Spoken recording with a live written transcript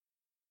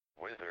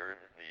Wizard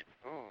needs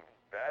food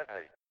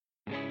badly.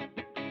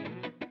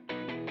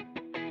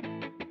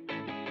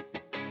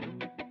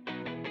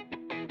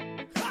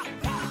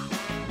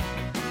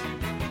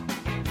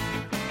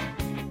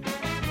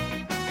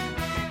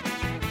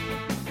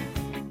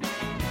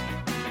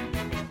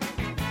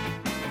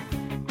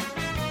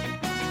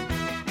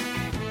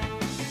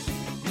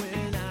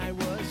 When I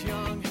was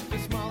young, the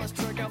smallest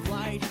trick of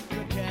light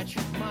could catch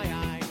my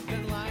eye.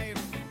 Then life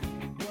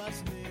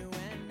was new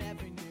and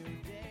every new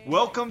day.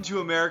 Welcome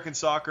to American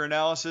Soccer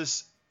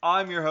Analysis.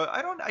 I'm your host.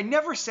 I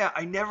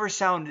never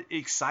sound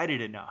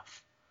excited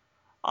enough.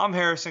 I'm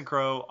Harrison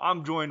Crow.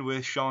 I'm joined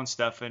with Sean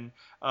Steffen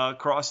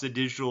across the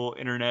digital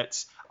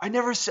internets. I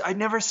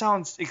never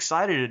sound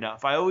excited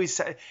enough. I always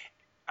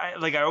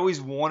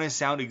want to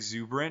sound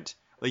exuberant.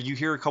 Like you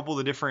hear a couple of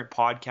the different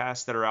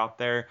podcasts that are out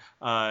there.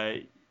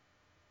 I'm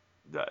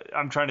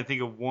trying to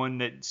think of one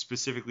that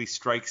specifically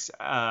strikes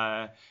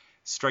a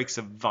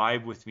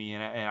vibe with me,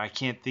 and I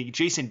can't think.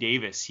 Jason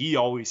Davis, he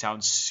always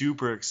sounds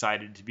super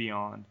excited to be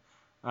on.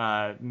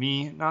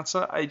 Me, not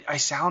so. I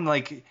sound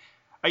like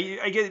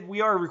I get.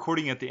 We are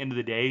recording at the end of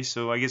the day,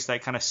 so I guess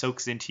that kind of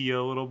soaks into you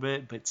a little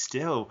bit. But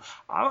still,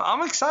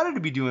 I'm excited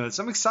to be doing this.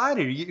 I'm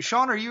excited.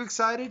 Sean, are you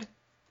excited?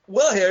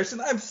 Well, Harrison,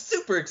 I'm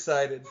super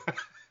excited.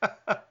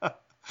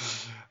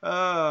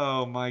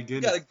 Oh my We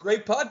goodness! got a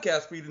great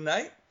podcast for you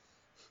tonight.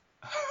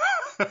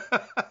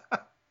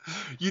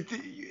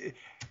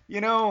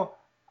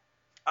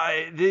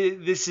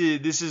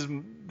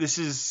 This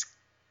is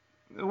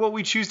what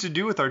we choose to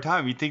do with our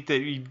time. You'd think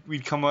that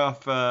we'd come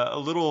off a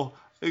little,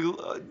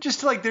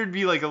 just like there'd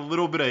be like a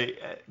little bit of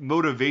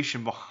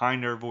motivation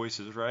behind our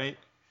voices, right?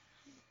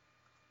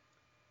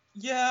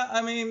 Yeah,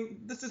 I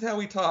mean, this is how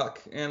we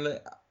talk, and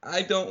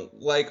I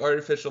don't like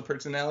artificial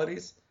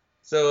personalities.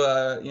 So,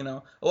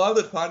 a lot of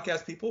those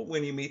podcast people,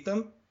 when you meet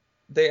them,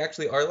 they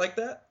actually are like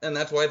that, and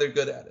that's why they're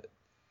good at it.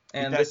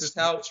 And this is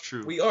how That's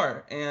true. we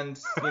are. And,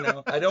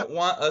 I don't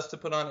want us to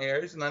put on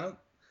airs, and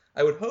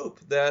I would hope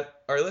that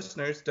our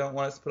listeners don't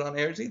want us to put on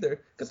airs either,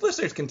 because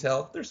listeners can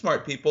tell. They're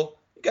smart people.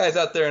 You guys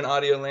out there in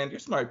audio land, you're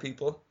smart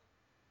people.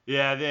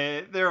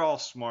 Yeah, they're all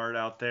smart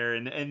out there,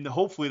 and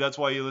hopefully that's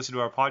why you listen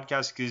to our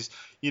podcast, because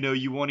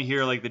you want to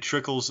hear like the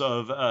trickles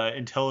of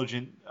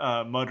intelligent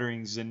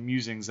mutterings and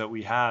musings that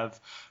we have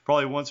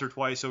probably once or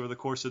twice over the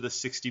course of the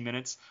 60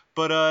 minutes.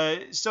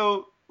 But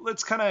so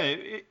let's kind of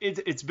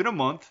it's been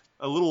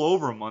a little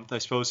over a month, I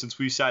suppose, since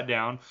we sat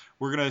down.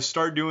 We're gonna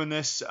start doing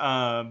this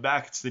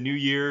back. It's the new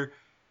year.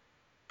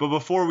 But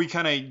before we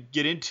kind of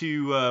get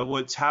into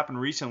what's happened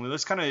recently,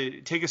 let's kind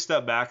of take a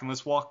step back and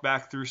let's walk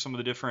back through some of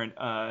the different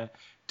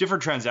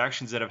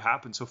transactions that have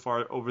happened so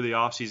far over the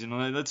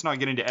offseason. Let's not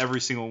get into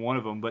every single one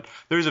of them, but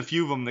there's a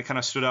few of them that kind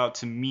of stood out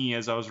to me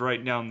as I was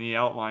writing down the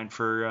outline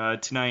for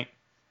tonight.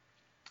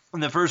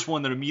 And the first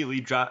one that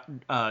immediately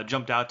jumped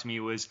out to me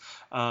was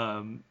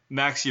Maxi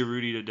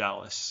Urruti to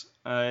Dallas.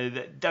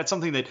 That's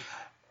something that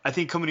I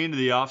think coming into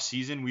the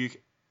offseason,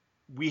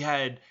 we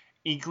had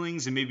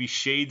inklings and maybe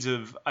shades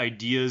of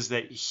ideas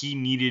that he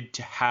needed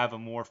to have a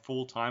more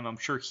full-time. I'm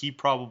sure he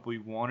probably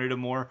wanted a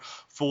more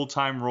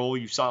full-time role.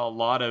 You saw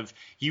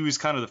he was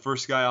kind of the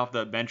first guy off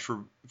the bench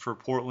for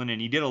Portland,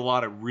 and he did a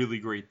lot of really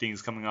great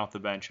things coming off the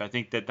bench. I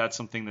think that that's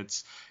something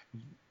that's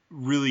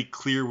really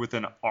clear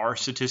within our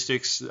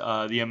statistics,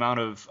 the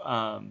amount of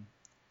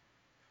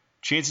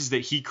chances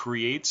that he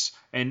creates,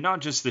 and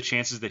not just the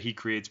chances that he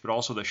creates, but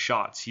also the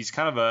shots. He's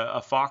kind of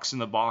a fox in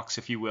the box,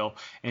 if you will,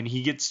 and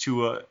he gets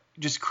to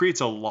just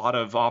creates a lot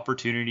of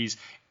opportunities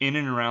in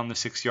and around the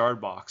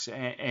 6-yard box,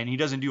 and he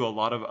doesn't do a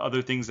lot of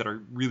other things that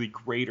are really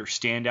great or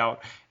stand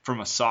out from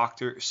a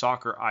soccer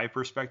eye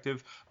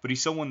perspective, but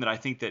he's someone that I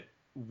think that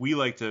we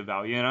like to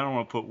value, and I don't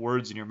want to put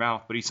words in your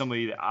mouth, but he's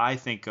somebody that I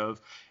think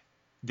of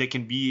that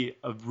can be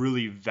a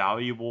really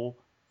valuable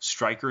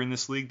striker in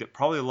this league that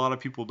probably a lot of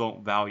people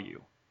don't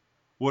value.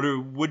 What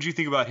do you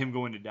think about him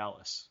going to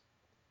Dallas?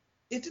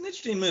 It's an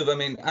interesting move. I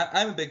mean,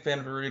 I'm a big fan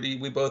of Urruti.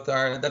 We both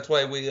are. That's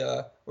why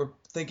we're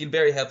thinking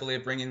very heavily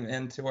of bringing him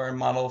into our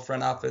model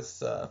front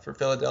office for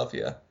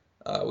Philadelphia.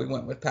 We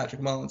went with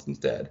Patrick Mullins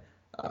instead.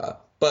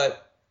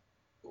 But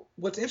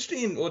what's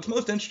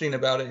most interesting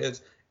about it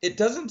is it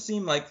doesn't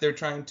seem like they're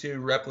trying to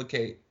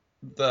replicate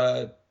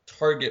the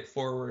target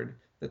forward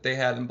that they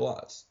had in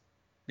Blas,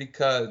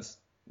 because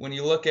when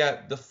you look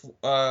at the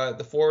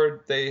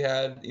forward they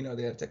had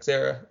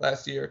Texera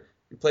last year,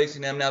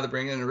 replacing him. Now they're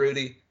bringing in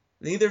Urruti.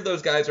 Neither of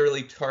those guys are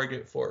really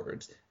target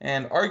forwards,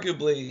 and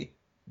arguably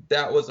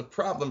that was a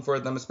problem for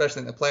them,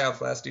 especially in the playoffs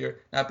last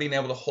year, not being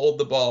able to hold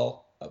the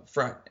ball up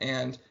front.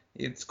 And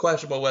it's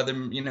questionable whether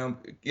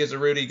is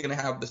Urruti going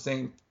to have the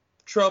same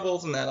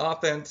troubles in that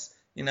offense.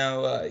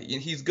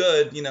 He's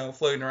good,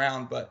 floating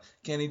around, but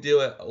can he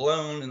do it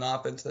alone in an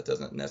offense that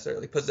doesn't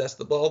necessarily possess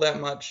the ball that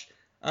much?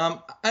 I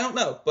don't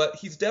know, but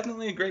he's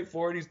definitely a great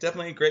forward. He's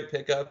definitely a great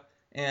pickup.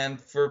 And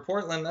for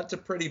Portland, that's a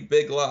pretty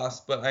big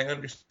loss, but I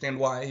understand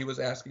why he was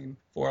asking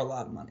for a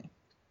lot of money.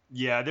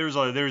 Yeah, there's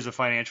a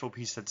financial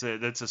piece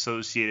that's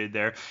associated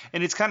there,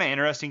 and it's kind of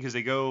interesting because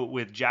they go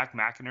with Jack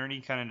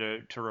McInerney kind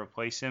of to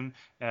replace him.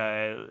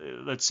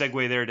 Let's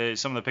segue there to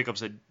some of the pickups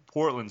that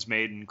Portland's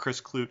made and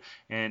Chris Clute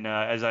and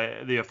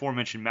the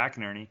aforementioned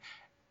McInerney.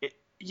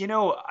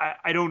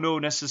 I don't know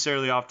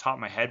necessarily off the top of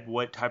my head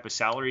what type of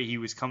salary he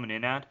was coming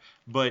in at,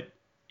 but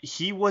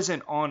he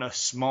wasn't on a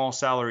small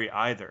salary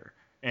either.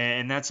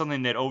 And that's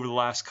something that over the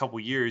last couple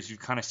years,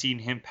 you've kind of seen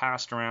him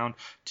passed around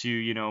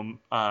to,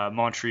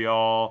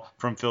 Montreal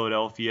from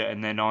Philadelphia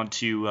and then on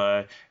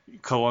to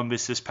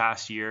Columbus this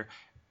past year.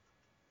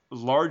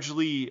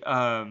 Largely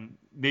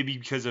maybe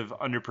because of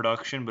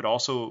underproduction, but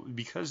also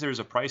because there's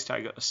a price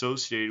tag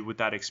associated with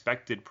that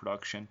expected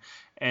production.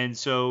 And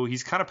so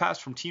he's kind of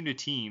passed from team to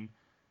team.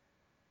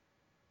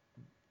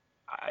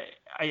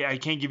 I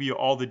can't give you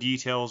all the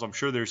details. I'm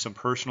sure there's some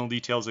personal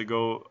details that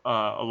go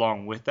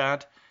along with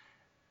that.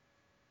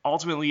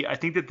 Ultimately, I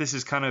think that this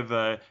is kind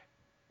of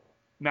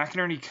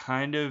McInerney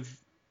kind of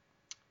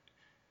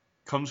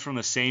comes from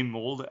the same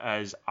mold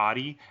as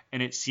Adi,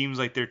 and it seems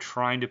like they're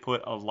trying to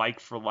put a like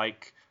for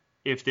like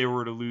if they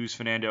were to lose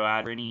Fernando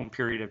at any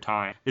period of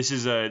time. This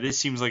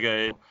seems like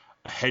a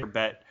head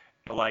bet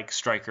like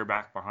striker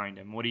back behind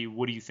him. What do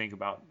you think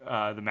about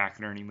the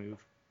McInerney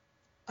move?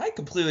 I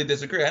completely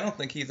disagree. I don't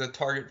think he's a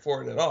target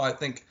for it at all. I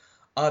think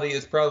Adi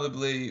is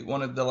probably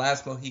one of the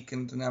last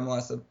Mohicans in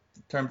MLS in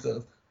terms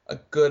of a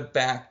good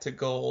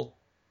back-to-goal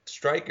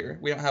striker.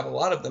 We don't have a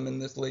lot of them in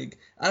this league.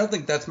 I don't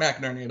think that's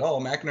McInerney at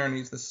all.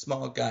 McInerney's the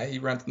small guy. He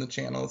runs in the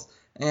channels.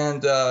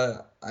 And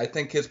I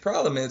think his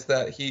problem is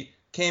that he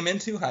came in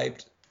too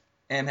hyped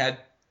and had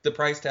the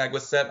price tag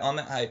was set on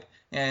that hype.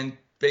 And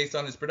based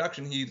on his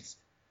production, he's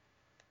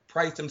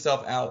priced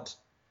himself out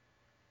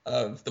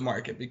of the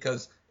market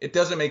because it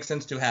doesn't make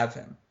sense to have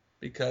him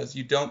because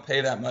you don't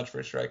pay that much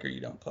for a striker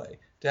you don't play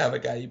to have a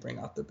guy you bring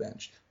off the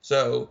bench.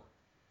 So,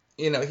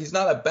 he's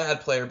not a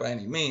bad player by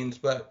any means,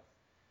 but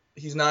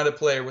he's not a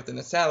player within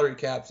a salary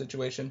cap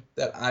situation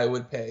that I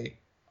would pay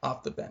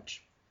off the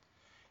bench.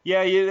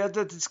 Yeah,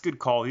 that's a good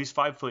call. He's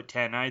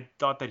 5'10". I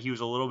thought that he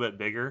was a little bit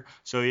bigger.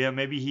 So yeah,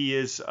 maybe he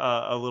is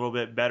a little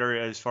bit better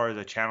as far as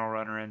a channel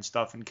runner and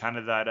stuff, and kind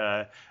of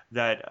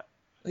that.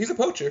 He's a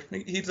poacher.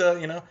 He's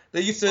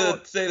they used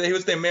to say that he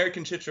was the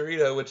American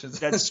Chicharito, which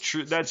is that's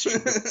true. That's true.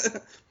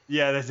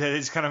 Yeah, that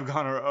has kind of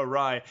gone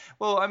awry.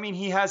 Well, I mean,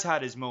 he has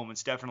had his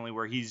moments definitely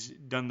where he's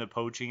done the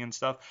poaching and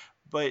stuff,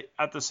 but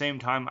at the same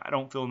time, I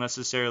don't feel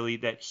necessarily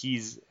that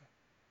he's.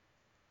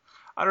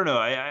 I don't know.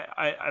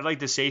 I like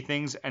to say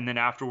things, and then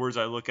afterwards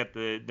I look at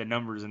the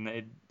numbers, and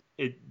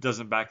it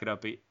doesn't back it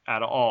up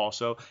at all.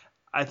 So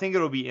I think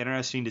it'll be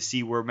interesting to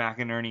see where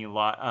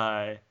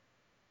McInerney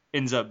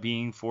ends up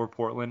being for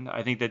Portland.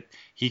 I think that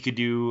he could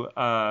do.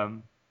 I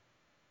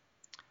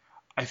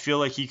feel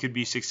like he could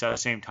be successful at the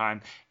same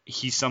time.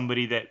 He's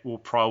somebody that will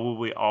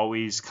probably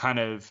always kind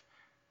of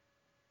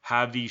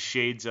have these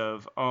shades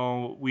of,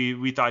 oh,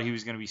 we thought he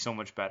was going to be so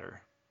much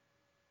better.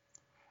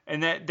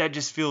 And that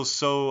just feels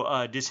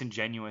so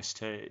disingenuous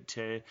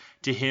to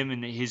him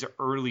in his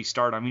early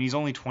start. I mean, he's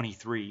only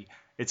 23.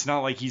 It's not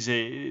like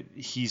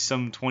he's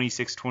some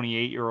 26,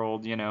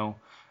 28-year-old,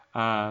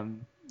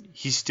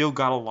 He's still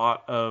got a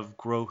lot of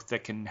growth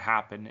that can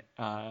happen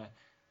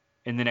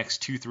in the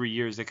next 2-3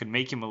 years that could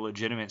make him a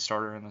legitimate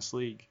starter in this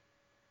league.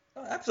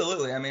 Oh,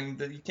 absolutely. I mean,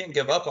 you can't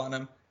give up on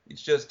him.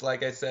 It's just,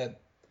 like I said,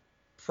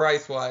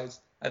 price-wise,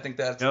 I think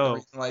that's the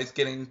reason why he's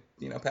getting,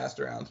 passed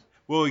around.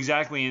 Well,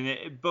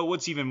 exactly. But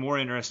what's even more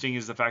interesting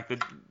is the fact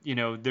that,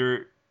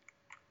 they're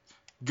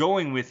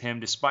going with him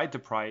despite the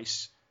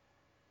price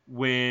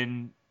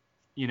when,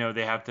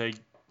 they have to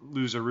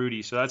lose a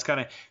Rudy. So that's kind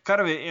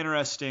of an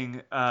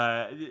interesting,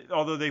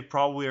 although they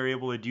probably are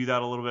able to do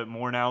that a little bit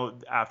more now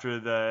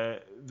after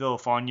the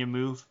Villafania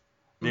move.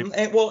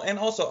 And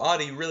also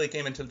Adi really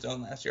came into his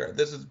own last year.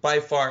 This is by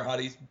far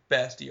Adi's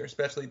best year,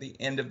 especially the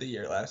end of the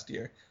year last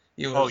year.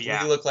 He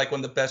looked like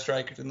one of the best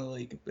strikers in the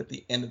league at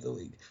the end of the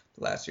league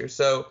last year.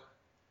 So,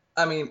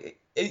 I mean,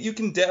 you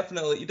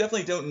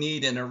definitely don't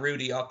need an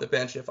Rudy off the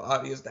bench if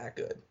Adi is that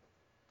good.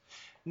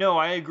 No,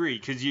 I agree,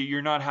 because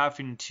you're not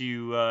having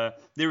to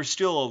there was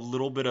still a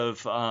little bit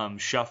of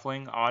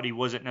shuffling. Adi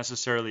wasn't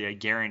necessarily a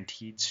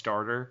guaranteed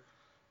starter.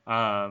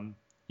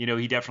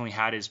 He definitely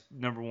had his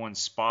number one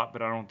spot,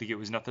 but I don't think it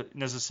was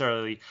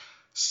necessarily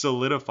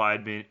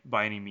solidified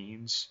by any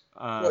means.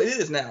 Well, it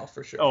is now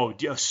for sure. Oh,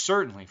 yeah,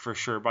 certainly for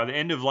sure. By the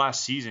end of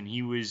last season,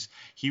 he was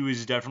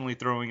definitely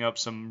throwing up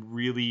some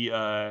really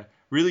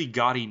really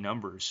gaudy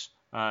numbers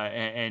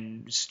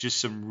and just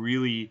some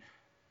really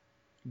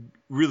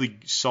really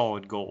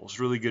solid goals,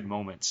 really good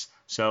moments.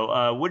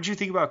 So, what did you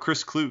think about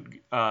Chris Clute,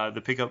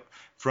 the pickup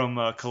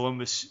from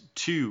Columbus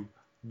to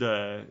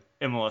the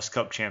MLS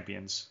Cup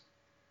champions?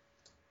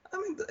 I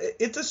mean,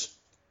 it's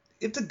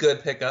a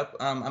good pickup.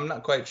 I'm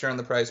not quite sure on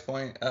the price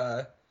point.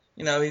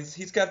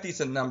 He's got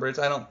decent numbers.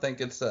 I don't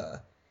think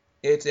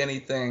it's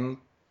anything,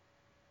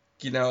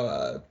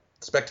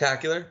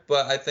 spectacular,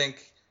 but I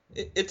think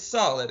it's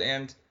solid.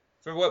 And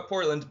for what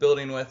Portland's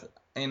building with,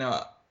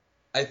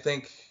 I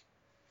think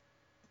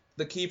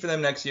the key for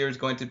them next year is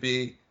going to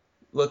be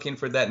looking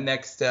for that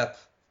next step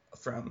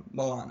from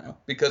Milano,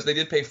 because they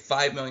did pay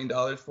 $5 million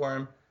for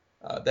him.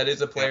 That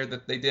is a player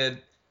that they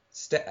did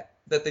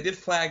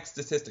flag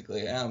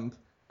statistically.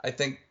 I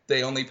think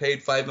they only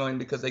paid $5 million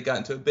because they got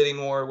into a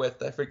bidding war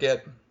with, I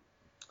forget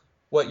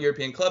what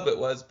European club it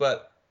was,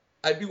 but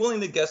I'd be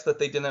willing to guess that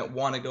they didn't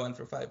want to go in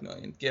for $5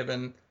 million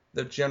given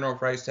the general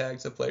price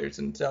tags of players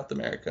in South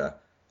America.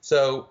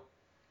 So,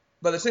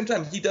 but at the same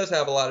time, he does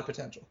have a lot of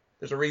potential.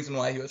 There's a reason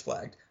why he was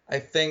flagged. I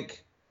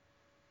think,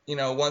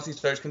 once he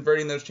starts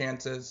converting those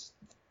chances,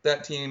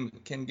 that team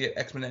can get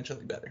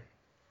exponentially better.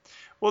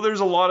 Well, there's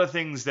a lot of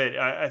things that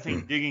I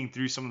think digging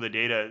through some of the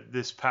data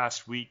this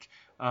past week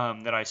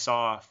that I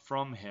saw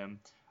from him,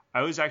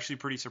 I was actually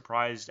pretty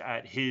surprised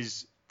at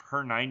his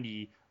per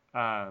 90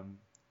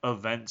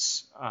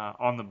 events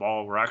on the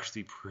ball were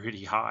actually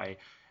pretty high.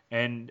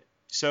 And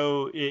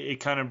so it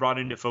kind of brought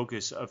into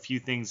focus a few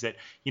things that,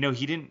 he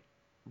didn't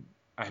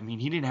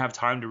have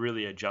time to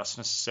really adjust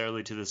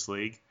necessarily to this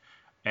league.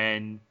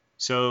 And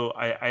so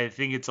I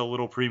think it's a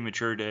little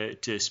premature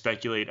to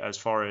speculate as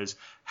far as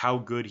how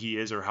good he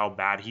is or how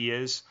bad he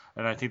is.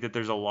 And I think that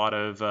there's a lot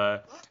of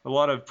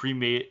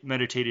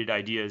premeditated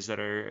ideas that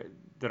are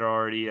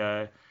already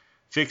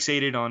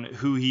fixated on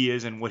who he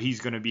is and what he's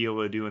going to be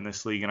able to do in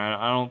this league. And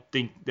I don't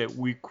think that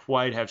we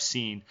quite have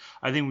seen.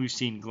 I think we've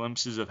seen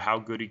glimpses of how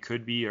good he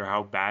could be or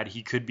how bad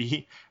he could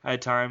be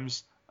at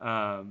times.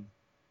 I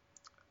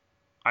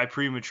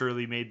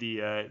prematurely made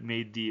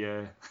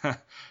the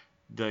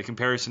the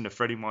comparison to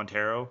Freddie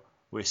Montero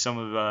with some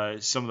of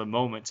the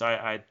moments.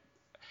 I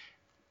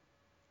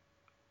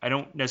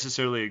don't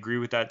necessarily agree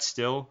with that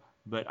still,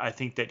 but I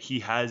think that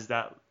he has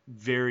that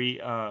very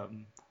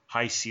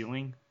high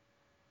ceiling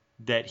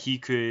that he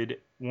could,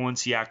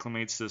 once he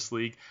acclimates to this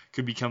league,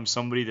 could become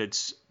somebody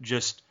that's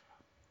just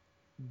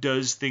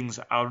does things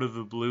out of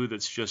the blue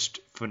that's just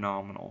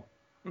phenomenal.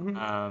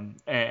 Mm-hmm.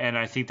 And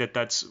I think that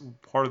that's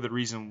part of the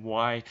reason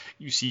why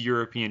you see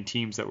European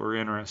teams that were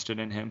interested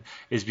in him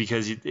is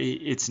because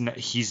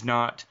he's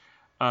not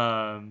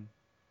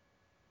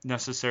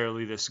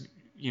necessarily this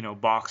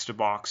box to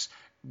box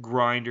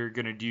grinder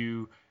gonna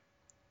do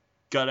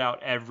gut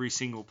out every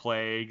single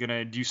play,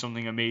 gonna do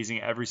something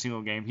amazing every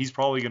single game. He's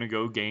probably gonna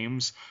go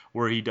games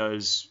where he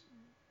does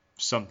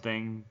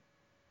something,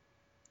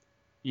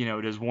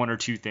 does one or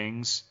two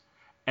things.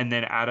 And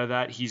then out of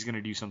that, he's going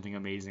to do something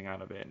amazing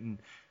out of it. And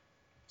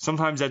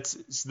sometimes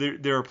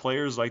there are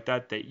players like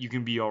that you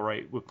can be all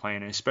right with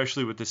playing,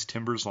 especially with this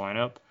Timbers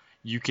lineup.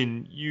 You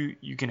can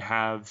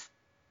have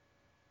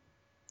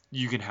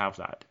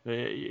that.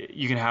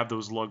 You can have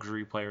those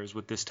luxury players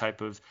with this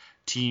type of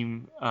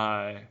team.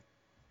 I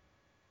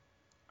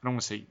don't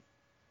want to say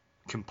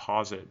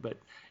composite, but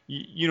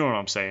you know what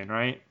I'm saying,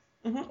 right?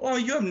 Mm-hmm. Well,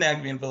 you have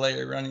Nagby and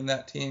Vallejo running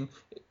that team.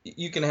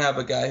 You can have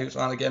a guy who's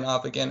on again,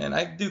 off again, and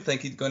I do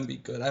think he's going to be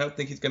good. I don't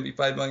think he's going to be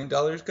 $5 million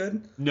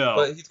good. No.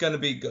 But he's going to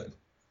be good.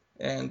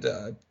 And,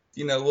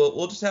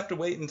 we'll just have to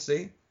wait and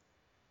see.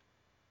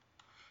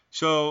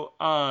 So,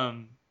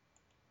 kind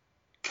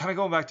of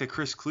going back to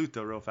Chris Clute,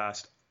 though, real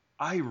fast.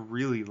 I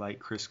really like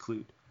Chris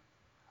Clute.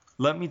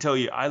 Let me tell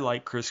you, I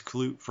like Chris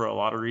Clute for a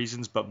lot of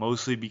reasons, but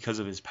mostly because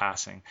of his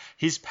passing.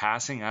 His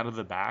passing out of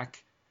the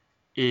back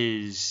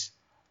is...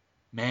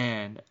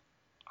 Man,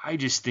 I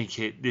just think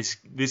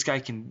this guy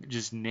can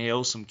just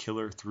nail some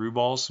killer through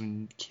balls,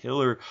 some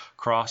killer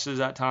crosses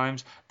at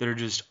times that are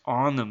just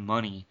on the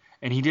money.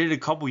 And he did it a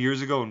couple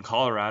years ago in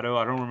Colorado.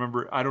 I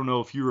don't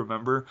know if you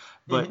remember,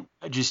 but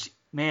just,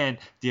 man,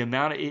 the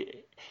amount of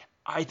it,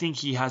 I think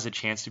he has a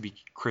chance to be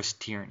Chris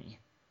Tierney.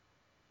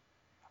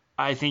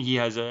 I think he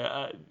has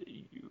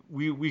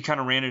we kind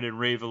of ranted and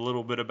rave a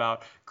little bit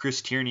about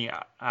Chris Tierney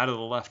out of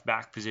the left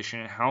back position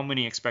and how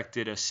many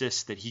expected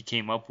assists that he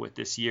came up with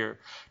this year,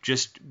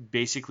 just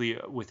basically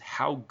with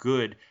how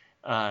good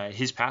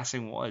his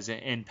passing was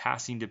and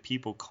passing to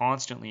people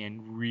constantly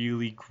in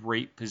really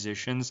great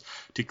positions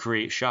to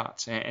create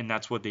shots. And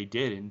that's what they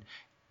did. And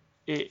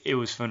it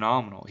was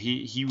phenomenal.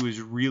 He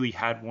was really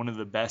had one of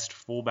the best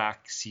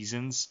fullback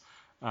seasons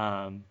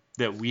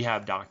that we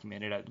have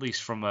documented, at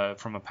least from a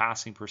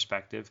passing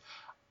perspective.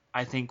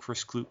 I think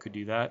Chris Clute could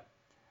do that.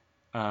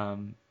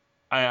 I'm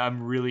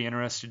really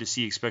interested to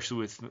see, especially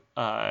with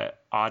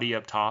Adi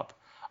up top.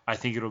 I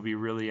think it'll be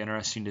really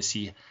interesting to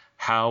see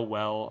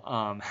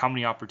how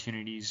many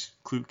opportunities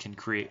Clute can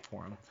create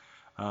for him.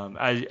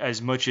 As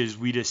much as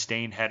we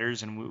disdain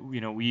headers, and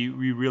we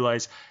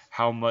realize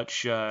how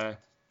much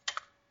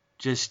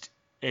just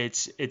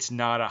it's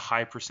not a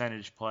high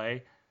percentage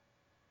play.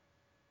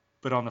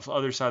 But on the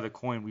other side of the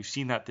coin, we've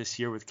seen that this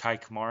year with Kai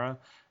Kamara,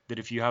 that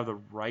if you have the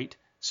right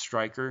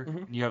striker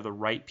and you have the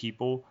right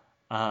people,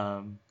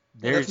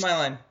 that's my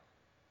line.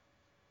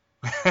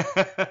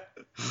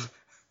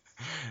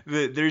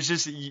 There's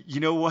just, you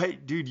know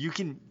what, dude, you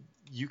can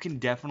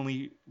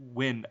definitely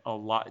win a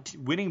lot.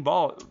 Winning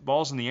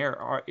balls in the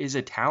air is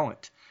a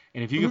talent.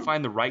 And if you can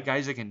find the right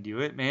guys that can do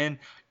it, man,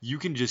 you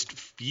can just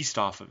feast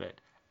off of it.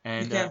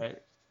 And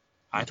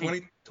I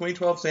think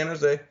 2012 San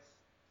Jose.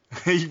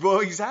 Well,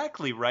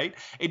 exactly, right?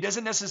 It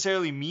doesn't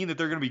necessarily mean that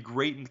they're going to be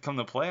great and come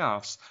the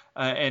playoffs.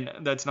 And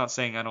that's not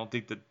saying I don't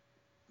think that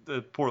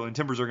the Portland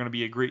Timbers are going to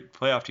be a great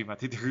playoff team. I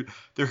think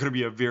they're going to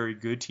be a very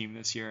good team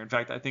this year. In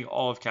fact, I think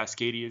all of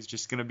Cascadia is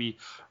just going to be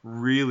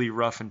really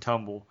rough and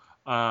tumble.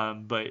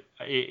 But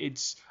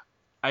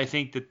I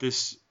think that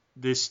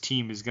this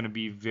team is going to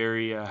be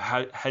very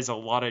has a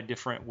lot of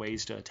different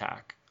ways to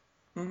attack.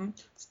 Mm-hmm.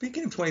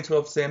 Speaking of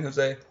 2012 San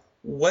Jose,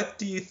 what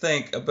do you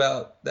think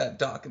about that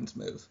Dawkins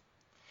move?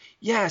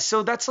 Yeah,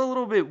 so that's a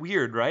little bit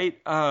weird, right?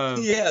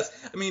 Yes.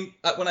 I mean,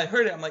 when I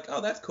heard it, I'm like,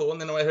 oh, that's cool. And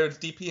then when I heard it's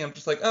DP, I'm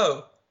just like,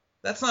 oh,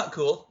 that's not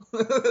cool.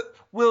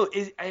 Well,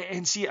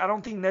 and see, I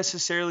don't think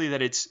necessarily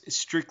that it's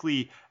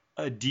strictly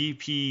a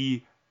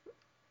DP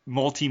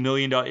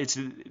multi-million dollar. It's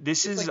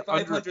like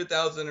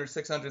 500,000 or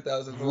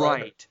 600,000.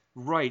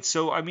 Right.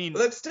 So I mean, but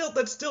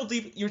that's still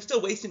deep. You're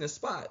still wasting a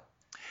spot.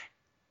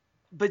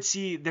 But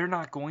see, they're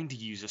not going to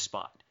use a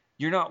spot.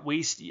 You're not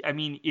wasting. I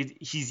mean,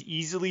 he's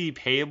easily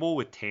payable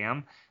with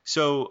TAM.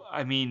 So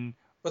I mean,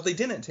 but they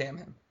didn't TAM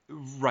him.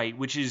 Right,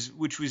 which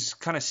was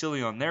kind of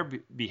silly on their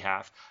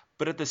behalf.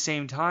 But at the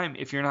same time,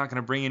 if you're not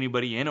going to bring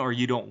anybody in or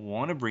you don't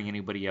want to bring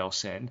anybody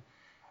else in,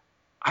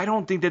 I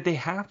don't think that they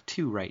have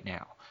to right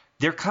now.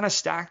 They're kind of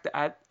stacked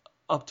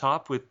up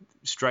top with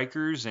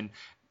strikers and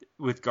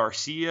with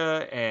Garcia,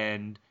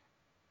 and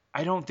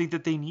I don't think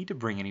that they need to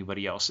bring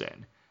anybody else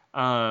in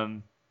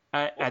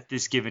at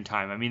this given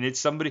time. I mean, it's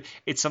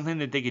something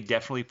that they could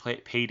definitely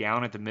pay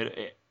down at the middle.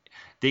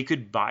 They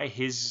could buy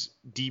his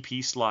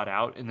DP slot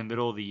out in the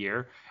middle of the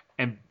year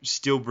and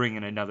still bring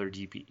in another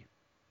DP.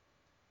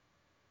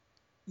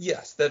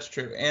 Yes, that's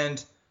true.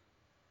 And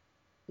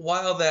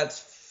while that's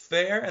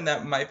fair and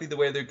that might be the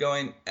way they're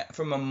going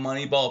from a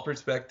Moneyball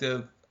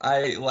perspective,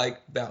 I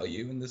like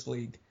value in this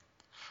league.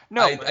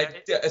 No,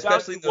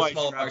 especially in those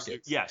small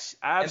markets. Yes,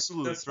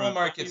 absolutely. In the small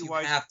markets, you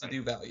have to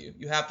do value.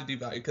 You have to do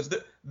value because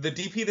the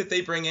DP that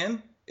they bring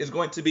in is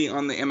going to be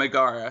on the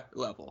Imagara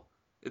level.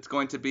 It's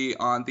going to be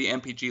on the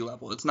MPG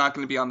level. It's not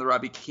going to be on the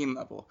Robbie Keane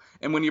level.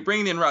 And when you're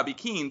bringing in Robbie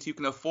Keane, you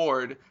can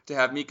afford to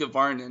have Mika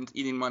Varnant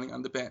eating money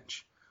on the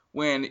bench.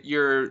 When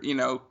you're,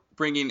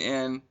 bringing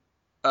in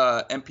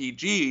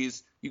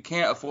MPGs, you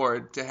can't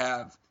afford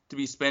to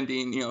be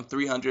spending,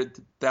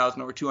 $300,000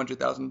 or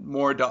 $200,000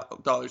 more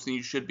dollars than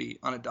you should be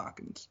on a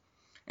Dawkins.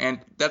 And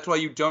that's why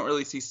you don't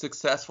really see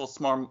successful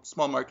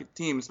small market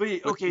teams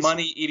with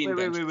money eating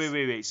benches.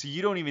 Wait. So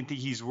you don't even think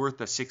he's worth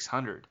the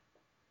 600?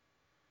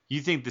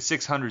 You think the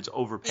 600's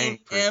overpaying?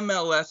 In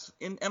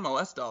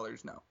MLS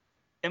dollars, no.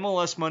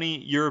 MLS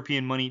money,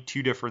 European money,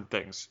 two different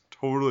things.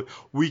 Totally,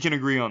 we can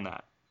agree on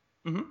that.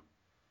 Mm-hmm.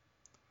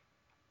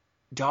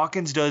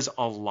 Dawkins does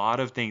a lot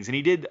of things, and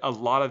he did a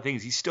lot of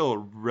things. He's still a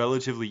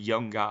relatively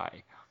young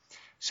guy.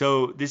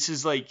 So this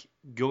is like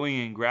going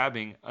and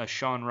grabbing a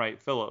Sean Wright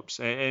Phillips.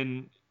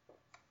 And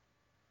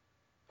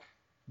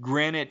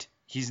granted,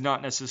 he's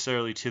not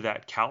necessarily to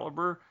that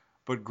caliber,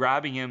 but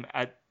grabbing him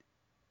at,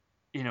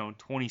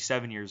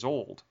 27 years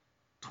old,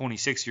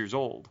 26 years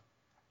old,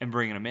 and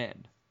bringing him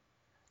in.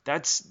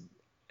 This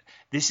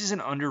is an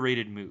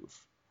underrated move.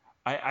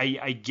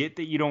 I get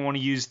that you don't want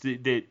to use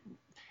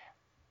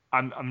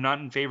I'm not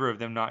in favor of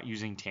them not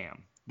using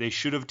TAM. They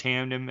should have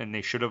TAM'd him, and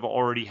they should have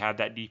already had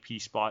that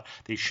DP spot.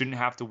 They shouldn't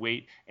have to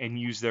wait and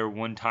use their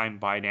one-time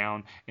buy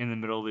down in the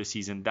middle of the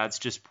season. That's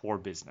just poor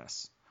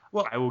business.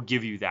 Well, I will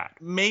give you that.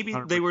 Maybe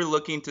 100%. They were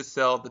looking to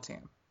sell the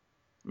TAM.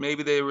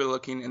 Maybe they were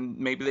looking, and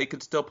maybe they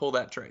could still pull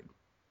that trade.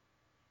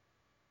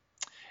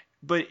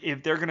 But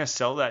if they're going to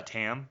sell that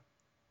TAM,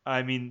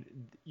 I mean,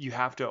 you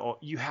have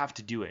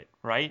to do it,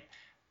 right?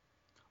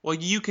 Well,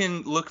 you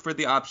can look for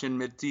the option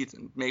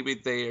mid-season. Maybe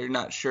they are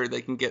not sure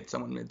they can get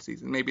someone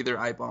mid-season. Maybe they're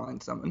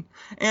eyeballing someone.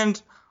 And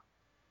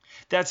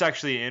that's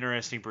actually an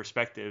interesting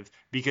perspective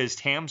because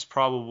TAM's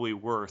probably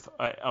worth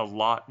a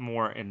lot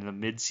more in the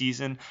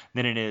mid-season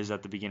than it is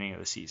at the beginning of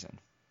the season.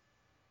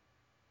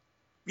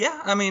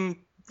 Yeah, I mean,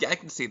 I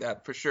can see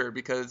that for sure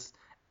because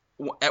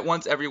at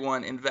once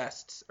everyone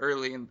invests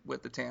early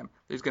with the TAM,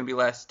 there's going to be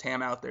less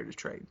TAM out there to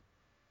trade.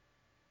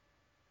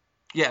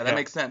 Yeah, that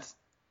makes sense.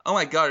 Oh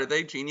my God, are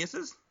they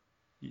geniuses?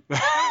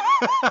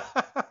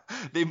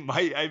 They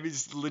might. I mean,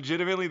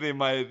 legitimately, they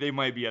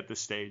might be at this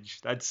stage.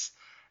 That's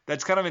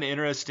kind of an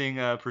interesting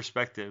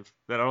perspective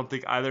that I don't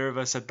think either of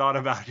us had thought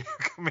about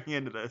coming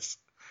into this.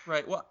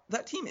 Right. Well,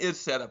 that team is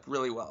set up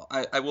really well.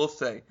 I will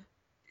say,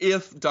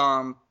 if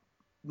Dom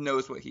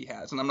knows what he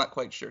has, and I'm not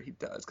quite sure he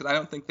does, because I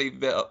don't think they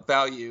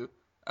value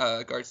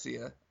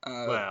Garcia.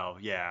 Well,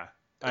 yeah.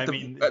 At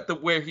the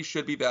where he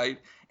should be valued,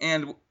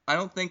 and I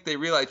don't think they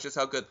realize just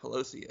how good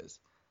Pelosi is.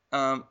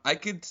 I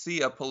could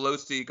see a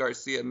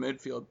Pelosi-Garcia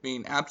midfield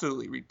being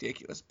absolutely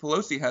ridiculous.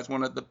 Pelosi has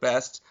one of the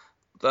best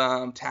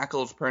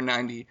tackles per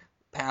 90,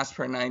 pass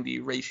per 90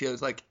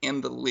 ratios in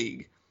the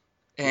league,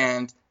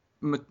 and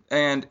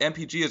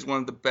MPG is one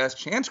of the best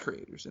chance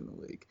creators in the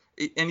league.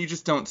 And you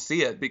just don't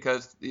see it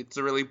because it's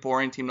a really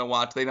boring team to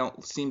watch. They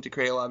don't seem to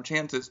create a lot of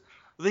chances.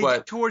 They But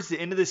did towards the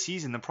end of the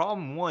season. The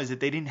problem was that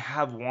they didn't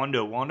have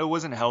Wando. Wando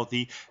wasn't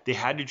healthy. They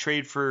had to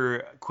trade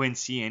for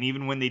Quincy, and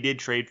even when they did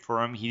trade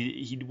for him,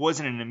 he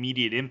wasn't an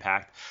immediate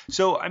impact.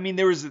 So I mean,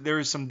 there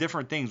was some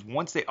different things.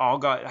 Once they all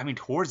got, I mean,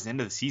 towards the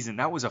end of the season,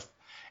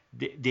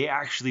 they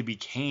actually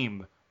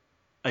became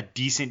a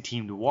decent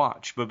team to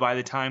watch. But by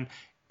the time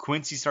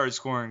Quincy started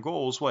scoring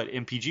goals,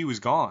 MPG was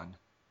gone.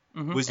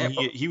 Wasn't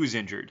he was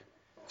injured.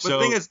 But the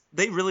thing is,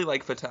 they really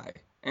like Fatai.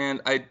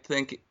 And I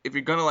think if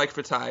you're going to like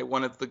Fatai,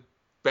 one of the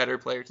better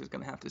players is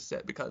going to have to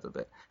sit because of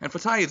it. And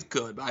Fatai is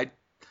good.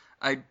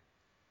 I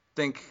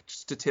think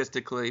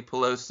statistically,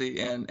 Pelosi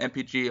and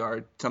MPG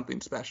are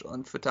something special.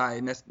 And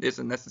Fatai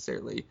isn't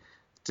necessarily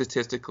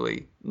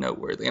statistically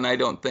noteworthy. And I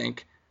don't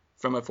think,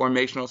 from a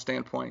formational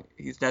standpoint,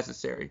 he's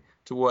necessary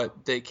to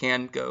what they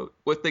can do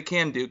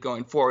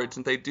going forward,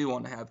 since they do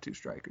want to have two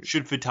strikers.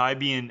 Should Fatai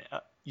be in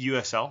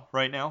USL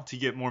right now to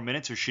get more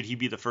minutes, or should he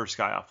be the first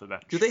guy off the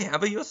bench? Do they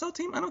have a USL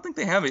team? I don't think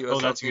they have a USL team. Oh,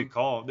 that's a good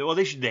call. Well,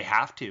 they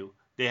have to.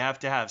 They have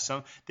to have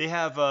some. They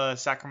have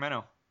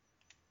Sacramento.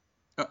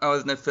 Oh,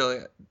 as an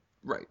affiliate,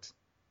 right?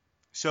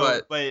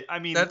 So, but I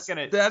mean,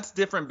 that's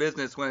different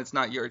business when it's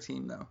not your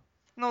team, though.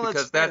 No,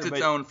 because that's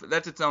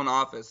its own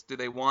office. Do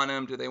they want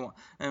him?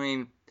 I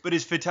mean. But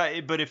if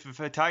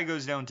Fatai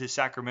goes down to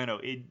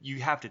Sacramento, you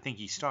have to think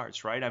he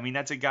starts, right? I mean,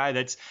 that's a guy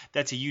that's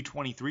a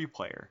U23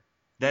 player.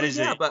 But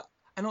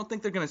I don't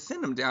think they're going to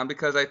send him down,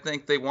 because I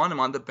think they want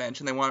him on the bench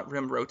and they want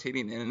him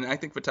rotating in. And I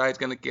think Fatai is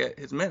going to get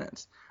his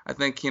minutes. I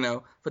think,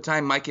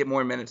 Fatai might get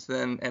more minutes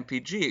than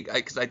MPG,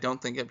 because I don't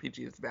think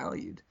MPG is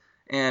valued.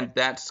 And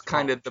that's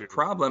kind of the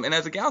problem. And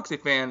as a Galaxy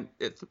fan,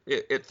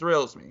 it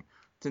thrills me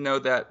to know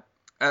that,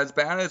 as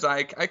bad as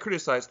I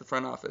criticize the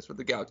front office with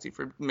the Galaxy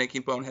for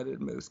making boneheaded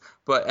moves,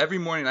 but every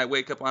morning I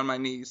wake up on my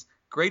knees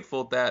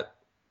grateful that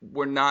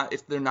they're not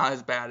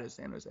as bad as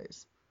San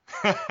Jose's.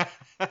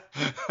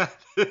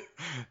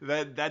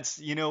 That's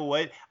you know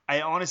what,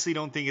 I honestly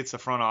don't think it's the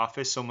front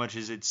office so much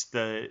as it's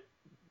the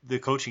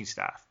coaching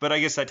staff. But I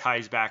guess that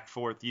ties back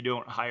forth. You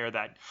don't hire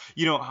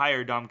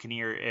Dom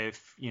Kinnear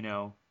if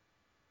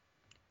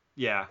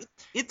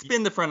It's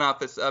been the front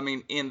office. I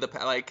mean, in the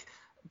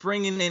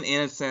bringing in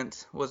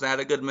Innocent, was that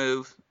a good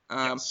move?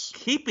 Yes.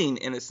 Keeping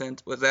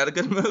Innocent, was that a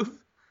good move?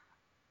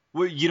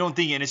 Well, you don't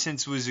think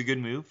Innocent was a good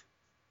move?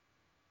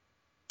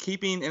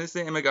 Keeping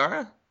Innocent and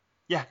Megara?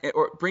 Yeah.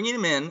 Or bringing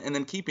him in and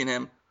then keeping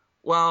him.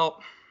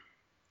 Well,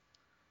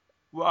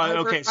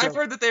 okay. I've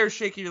heard that there are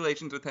shaky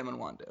relations with him and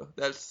Wando.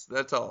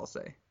 That's all I'll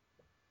say.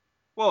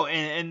 Well,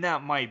 and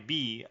that might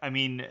be. I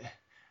mean,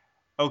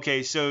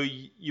 okay, so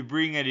you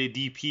bring in a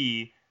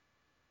DP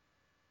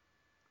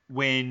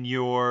when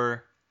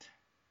you're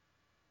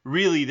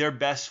really their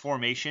best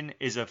formation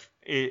is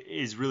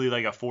really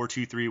like a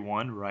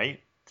 4-2-3-1,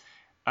 right?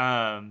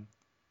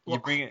 You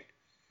bring it.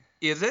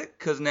 Is it?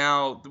 Because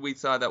now we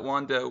saw that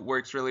Wanda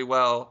works really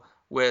well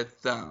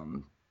with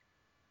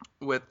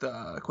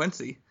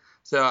Quincy.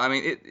 So I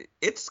mean,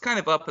 it's kind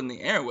of up in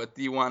the air what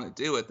you want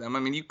to do with them. I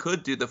mean, you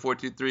could do the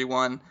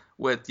 4-2-3-1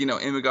 with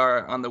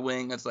Imigar on the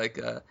wing as like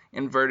a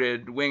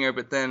inverted winger,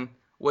 but then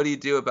what do you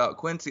do about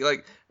Quincy?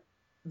 Like,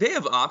 they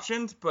have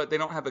options, but they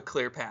don't have a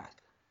clear path.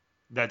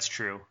 That's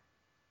true.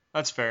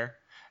 That's fair.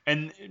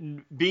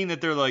 And being that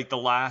they're like the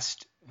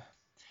last,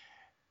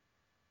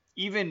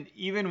 even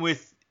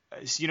with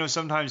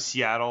sometimes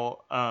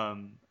Seattle,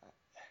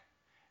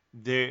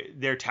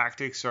 their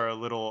tactics are a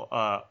little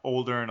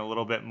older and a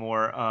little bit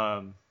more.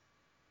 I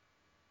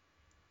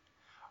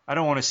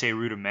don't want to say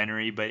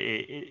rudimentary, but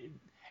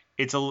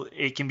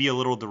it can be a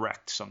little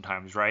direct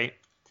sometimes, right?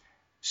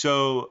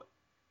 So,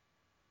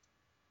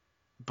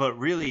 but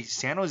really,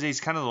 San Jose is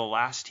kind of the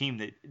last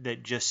team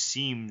that just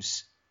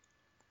seems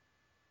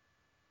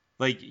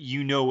like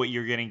what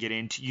you're going to get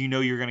into.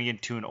 You're going to get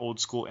into an old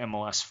school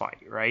MLS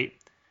fight, right?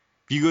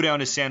 If you go down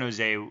to San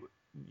Jose,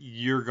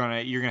 you're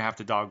gonna have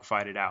to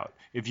dogfight it out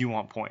if you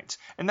want points,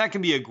 and that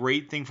can be a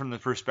great thing from the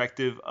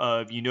perspective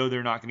of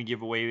they're not going to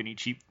give away any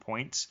cheap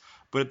points,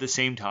 but at the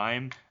same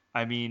time,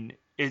 I mean,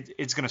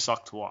 it's going to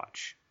suck to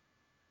watch.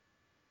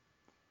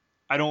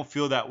 I don't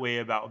feel that way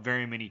about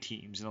very many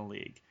teams in the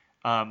league.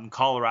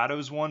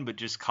 Colorado's one, but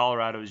just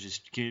Colorado's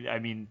just, I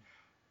mean,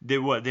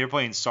 they're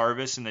playing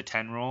Sarvis in the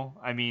 10 role.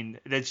 I mean,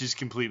 that's just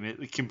complete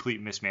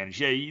mismanaged.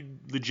 Yeah,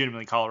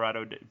 legitimately,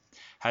 Colorado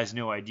has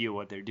no idea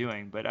what they're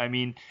doing. But I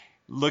mean,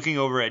 looking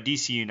over at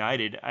DC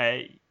United,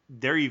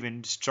 they're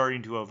even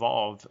starting to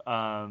evolve.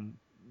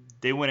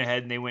 They went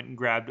ahead and they went and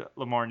grabbed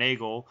Lamar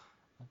Nagel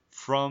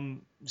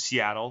from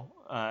Seattle.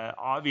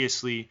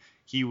 Obviously,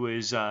 he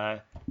was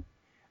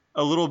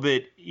a little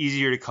bit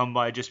easier to come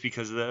by just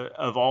because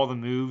of all the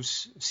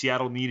moves.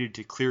 Seattle needed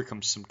to clear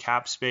some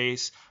cap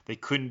space. They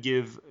couldn't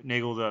give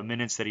Nagel the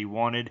minutes that he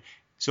wanted.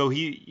 So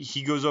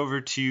he goes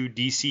over to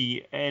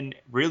DC, and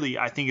really,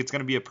 I think it's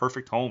going to be a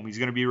perfect home. He's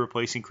going to be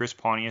replacing Chris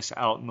Pontius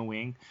out in the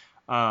wing.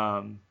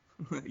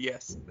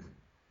 Yes.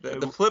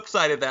 The flip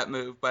side of that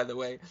move, by the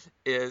way,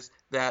 is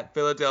that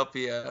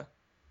Philadelphia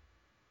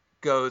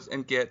goes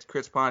and gets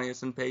Chris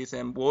Pontius and pays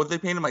him. What would they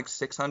pay him, like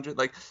 $600?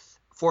 Like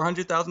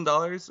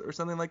 $400,000 or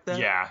something like that.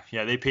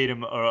 Yeah, they paid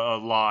him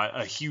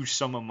a huge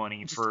sum of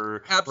money for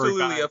a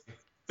Absolutely guy. a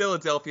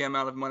Philadelphia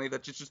amount of money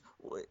that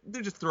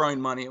they're just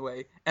throwing money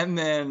away. And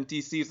then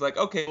DC's like,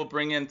 okay, we'll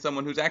bring in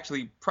someone who's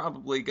actually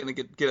probably going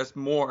to get us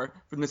more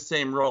from the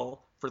same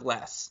role for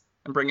less,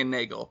 and bring in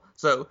Nagel.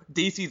 So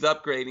DC's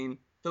upgrading,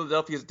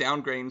 Philadelphia's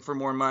downgrading for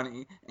more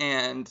money,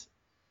 and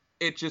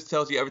it just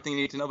tells you everything you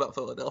need to know about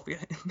Philadelphia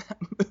in that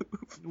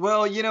move.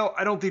 Well,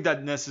 I don't think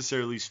that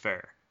necessarily is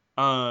fair.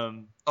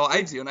 Oh,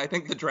 I do, and I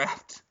think the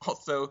draft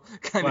also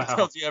kind of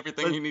tells you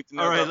everything you need to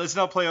know. All right, about. let's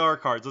not play our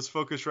cards. Let's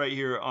focus right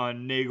here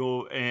on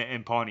Nagel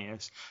and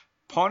Pontius.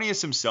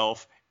 Pontius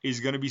himself is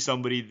going to be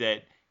somebody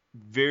that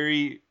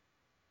very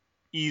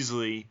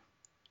easily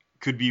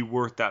could be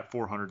worth that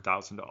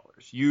 $400,000.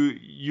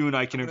 You and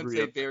I can agree.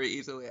 Say very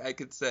easily. I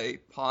could say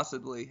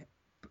possibly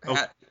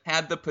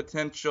had the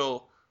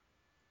potential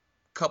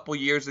a couple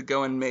years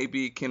ago and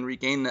maybe can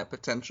regain that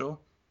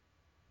potential.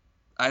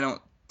 I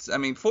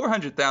mean,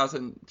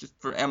 $400,000 just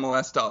for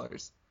MLS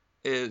dollars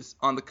is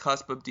on the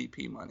cusp of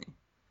DP money.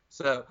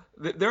 So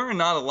there are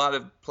not a lot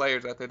of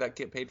players out there that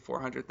get paid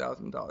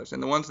 $400,000,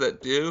 and the ones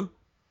that do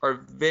are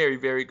very,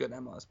 very good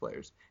MLS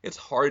players. It's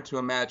hard to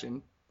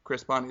imagine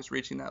Chris Pontius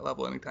reaching that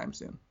level anytime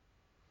soon.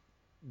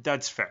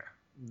 That's fair.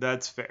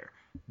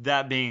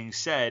 That being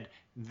said,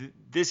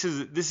 this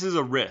is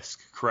a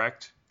risk,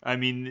 correct? I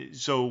mean,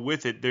 so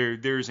with it,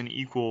 there's an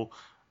equal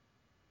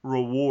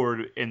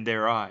reward in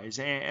their eyes,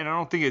 and I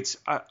don't think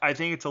I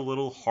think it's a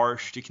little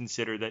harsh to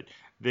consider that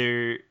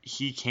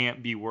he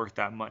can't be worth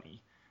that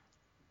money.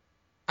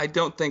 I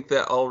don't think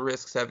that all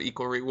risks have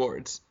equal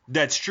rewards.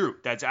 That's true.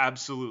 That's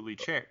absolutely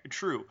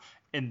true.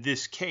 In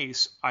this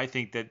case, I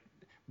think that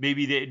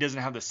maybe it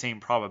doesn't have the same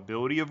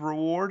probability of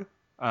reward.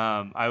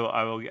 I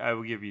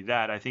will give you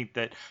that. I think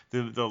that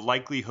the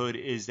likelihood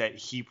is that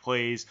he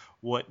plays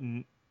what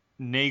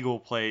Nagel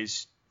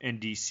plays in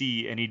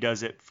DC, and he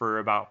does it for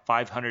about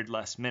 500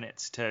 less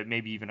minutes to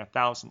maybe even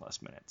 1,000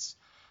 less minutes.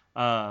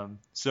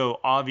 So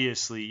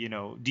obviously,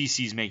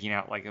 DC's making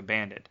out like a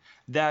bandit.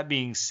 That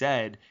being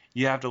said,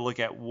 you have to look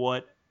at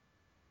what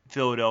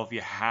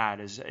Philadelphia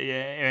had,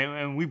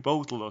 and we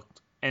both looked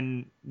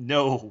and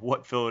know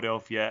what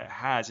Philadelphia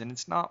has, and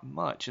it's not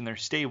much, and they're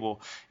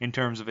stable in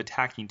terms of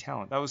attacking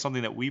talent. That was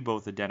something that we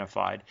both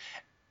identified,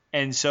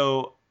 and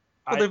so.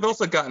 Well, they've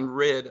also gotten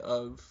rid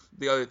of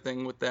the other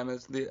thing with them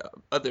is the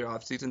other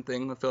offseason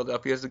thing with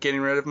Philadelphia is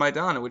getting rid of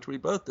Maidana, which we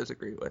both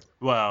disagree with.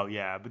 Well,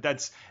 yeah, but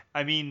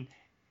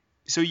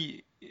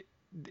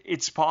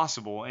it's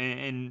possible,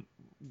 and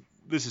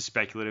this is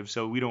speculative,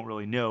 so we don't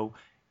really know.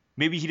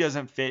 Maybe he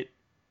doesn't fit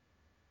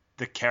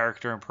the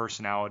character and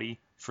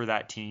personality for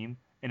that team,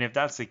 and if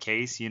that's the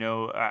case,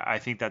 I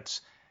think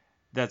that's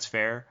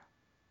fair.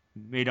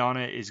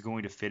 Maidana is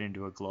going to fit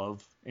into a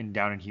glove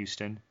down in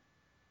Houston.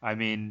 I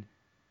mean,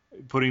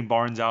 putting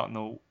Barnes out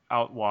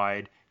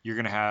wide, you're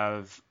going to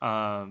have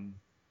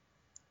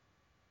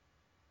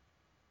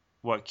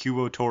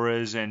Cubo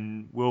Torres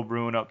and Will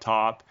Bruin up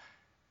top.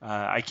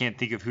 I can't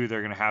think of who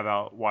they're going to have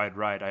out wide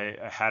right.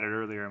 I had it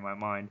earlier in my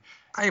mind.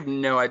 I have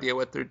no idea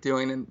what they're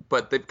doing,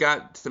 but they've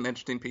got some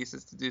interesting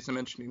pieces to do some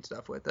interesting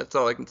stuff with. That's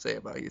all I can say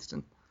about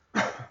Houston.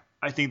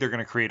 I think they're going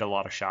to create a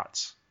lot of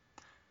shots.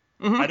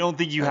 Mm-hmm. I don't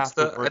think you have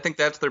to. I think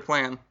that's their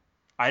plan.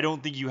 I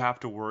don't think you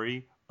have to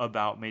worry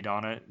about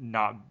Maidana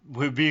not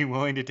being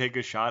willing to take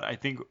a shot. I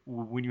think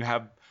when you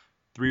have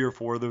 3 or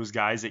 4 of those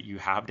guys that you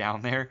have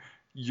down there,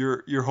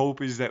 your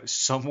hope is that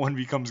someone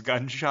becomes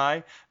gun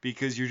shy,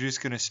 because you're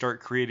just going to start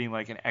creating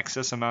like an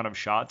excess amount of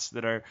shots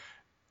that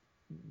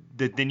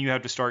then you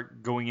have to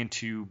start going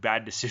into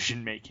bad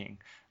decision making,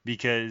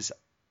 because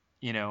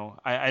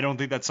I don't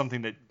think that's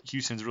something that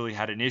Houston's really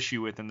had an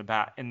issue with in the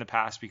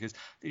past, because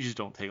they just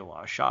don't take a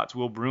lot of shots.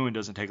 Will Bruin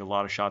doesn't take a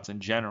lot of shots in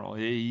general.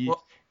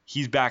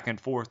 He's back and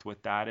forth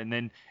with that, and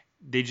then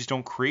they just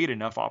don't create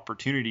enough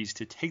opportunities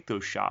to take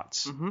those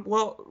shots. Mm-hmm.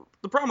 Well,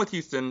 the problem with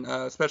Houston,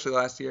 especially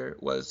last year,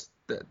 was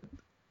that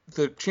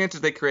the chances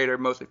they create are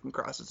mostly from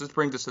crosses. This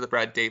brings us to the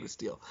Brad Davis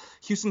deal.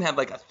 Houston had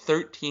like a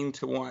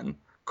 13-to-1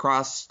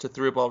 cross to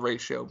through ball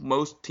ratio.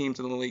 Most teams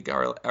in the league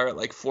are at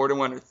like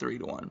 4-to-1 or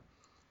 3-to-1.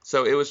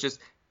 So it was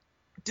just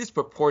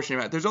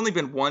disproportionate. There's only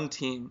been one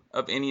team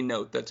of any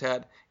note that's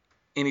had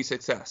any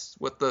success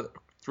with the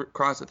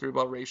cross to through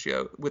ball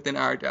ratio within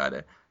our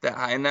data that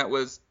high, and that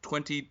was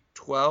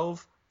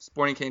 2012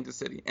 Sporting Kansas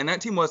City. And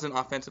that team wasn't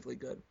offensively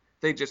good.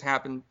 They just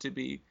happened to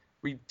be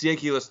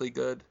ridiculously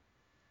good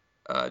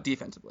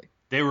defensively.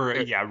 They were,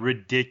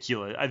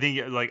 ridiculous. I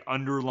think like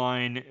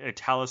underline,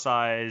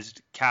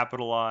 italicized,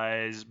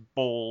 capitalized,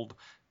 bold,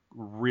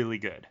 really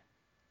good.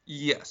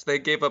 Yes, they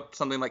gave up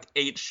something like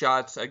 8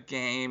 shots a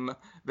game.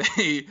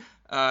 They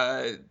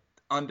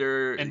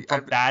and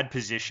from bad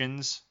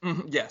positions.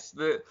 Yes,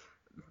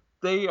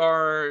 they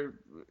are.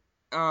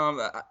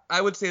 I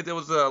would say there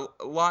was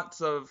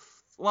lots of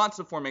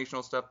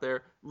formational stuff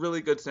there. Really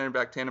good center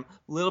back tandem.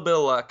 A little bit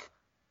of luck,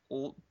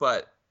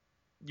 but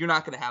you're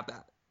not going to have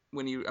that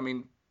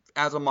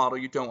as a model,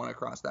 you don't want to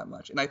cross that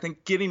much. And I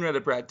think getting rid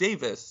of Brad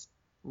Davis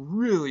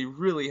really,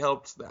 really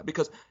helped that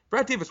because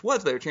Brad Davis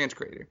was their chance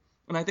creator.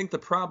 And I think the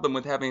problem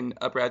with having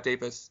a Brad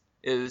Davis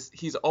is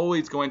he's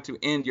always going to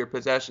end your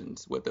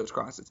possessions with those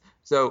crosses.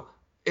 So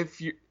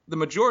if the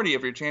majority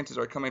of your chances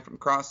are coming from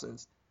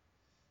crosses,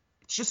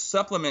 just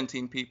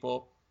supplementing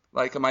people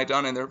like a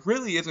Maidana there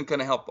really isn't going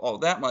to help all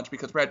that much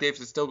because Brad Davis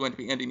is still going to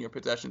be ending your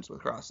possessions with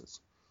crosses.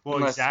 Well,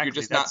 unless exactly. you're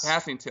just not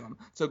passing to him.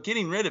 So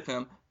getting rid of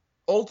him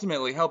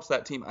ultimately helps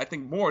that team, I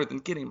think, more than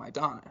getting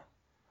Maidana.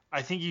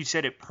 I think you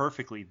said it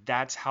perfectly.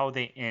 That's how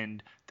they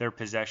end their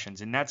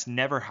possessions, and that's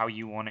never how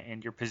you want to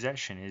end your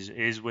possession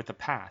is with a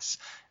pass.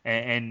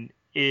 And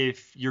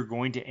if you're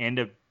going to end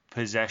a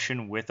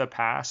possession with a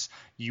pass,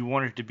 you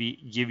want it to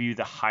give you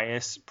the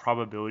highest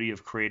probability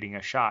of creating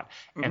a shot,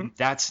 and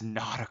that's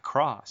not a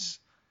cross.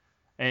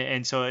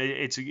 And so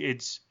it's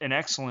an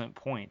excellent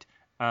point.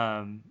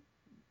 But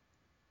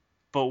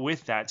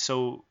with that,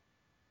 so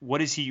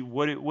what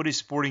is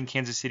Sporting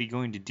Kansas City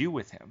going to do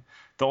with him?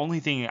 The only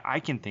thing I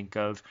can think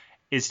of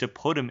is to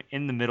put him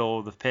in the middle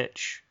of the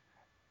pitch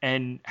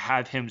and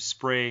have him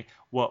spray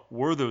what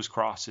were those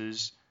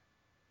crosses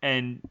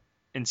and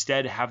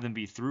instead have them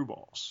be through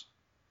balls.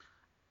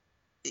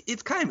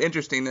 It's kind of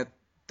interesting that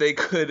they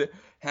could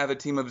have a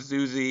team of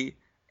Zuzi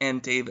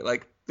and David.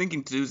 Like,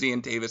 thinking Zuzi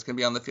and Davis can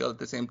be on the field at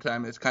the same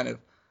time is kind of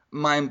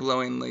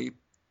mind-blowingly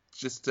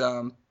just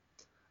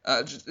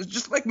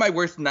like my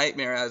worst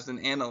nightmare as an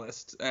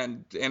analyst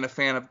and a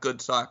fan of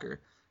good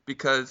soccer,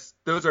 because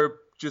those are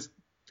just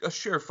a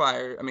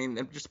surefire. I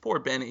mean, just poor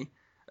Benny.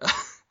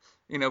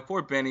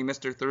 Poor Benny,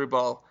 Mr.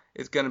 Throughball,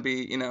 is going to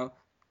be,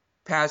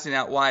 passing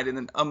out wide, and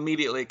then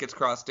immediately it gets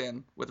crossed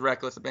in with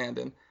reckless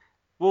abandon.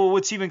 Well,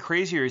 what's even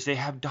crazier is they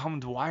have Dom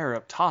Dwyer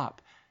up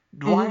top.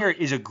 Dwyer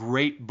is a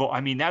great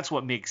I mean, that's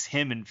what makes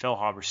him and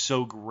Feilhaber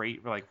so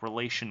great, like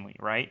relationally,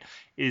 right?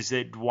 Is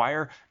that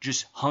Dwyer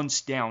just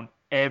hunts down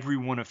every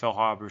one of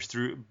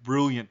Feilhaber's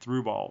brilliant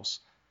through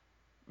balls.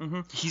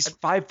 He's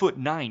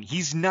 5'9".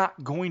 He's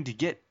not going to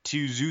get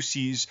to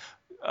Zusi's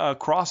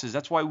crosses.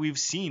 That's why we've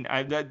seen.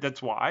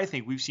 That's why I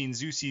think we've seen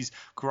Zusi's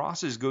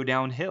crosses go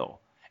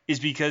downhill. Is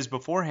because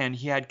beforehand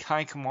he had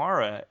Kai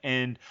Kamara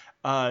and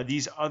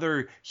these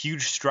other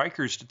huge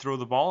strikers to throw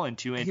the ball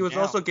into. And he was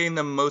also getting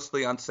them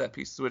mostly on set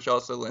pieces, which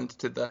also lends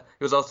to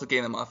he was also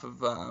getting them off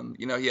of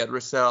he had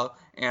Russell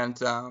and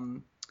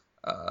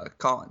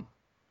Colin.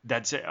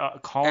 That's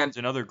Colin's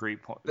another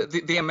great point.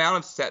 The amount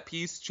of set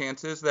piece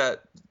chances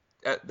that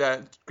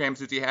Graham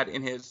Zusi had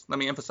in his, let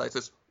me emphasize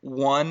this,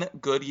 one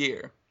good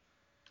year.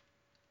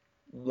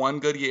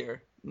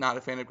 Not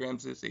a fan of Graham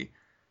Zusi.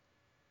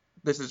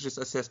 This is just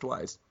assist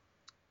wise.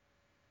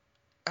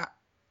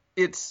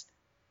 It's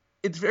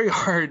very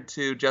hard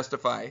to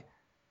justify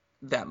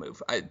that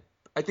move. I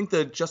think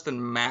the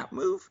Justin Mapp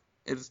move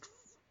is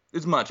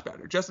much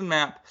better. Justin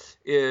Mapp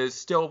is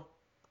still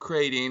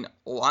creating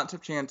lots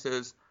of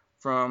chances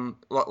from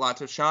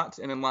lots of shots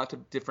and in lots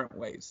of different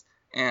ways.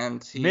 And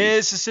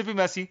Mississippi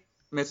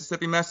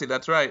Messi,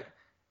 that's right.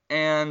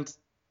 And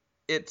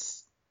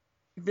it's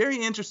very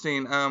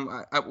interesting.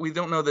 We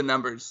don't know the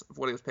numbers of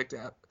what he was picked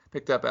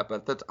up at,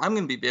 but I'm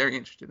going to be very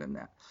interested in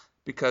that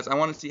because I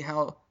want to see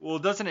how. Well,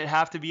 doesn't it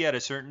have to be at a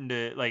certain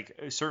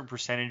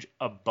percentage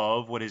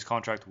above what his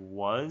contract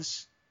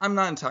was? I'm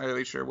not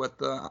entirely sure what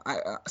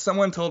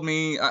someone told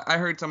me. I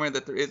heard somewhere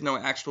that there is no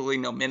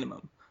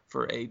minimum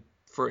for a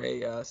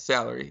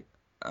salary.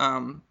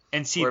 And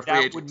see,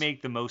 that would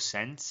make the most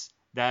sense.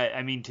 That,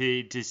 I mean,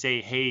 to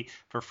say, hey,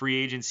 for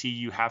free agency,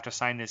 you have to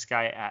sign this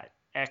guy at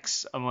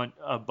X amount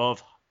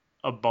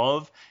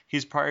above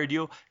his prior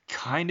deal,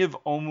 kind of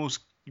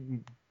almost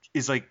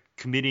is like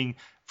committing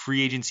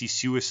free agency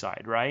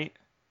suicide, right?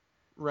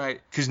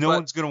 Right. Because no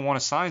one's going to want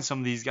to sign some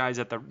of these guys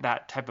at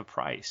that type of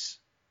price.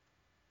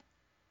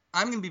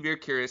 I'm going to be very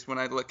curious when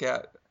I look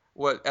at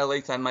what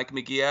LA signed Mike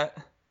McGee at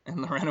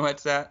and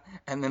Lorenowitz at,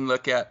 and then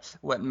look at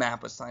what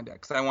Mapp was signed at,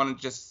 because I want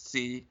to just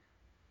see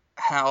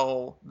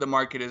how the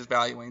market is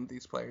valuing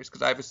these players,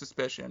 because I have a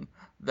suspicion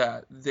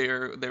that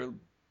they'll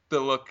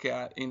look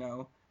at,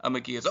 a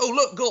McGee as, oh,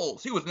 look,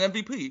 goals, he was an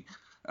MVP.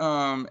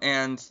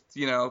 And,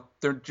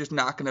 they're just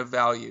not going to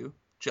value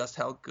just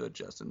how good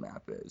Justin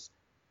Mapp is.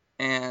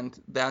 And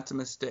that's a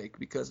mistake,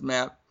 because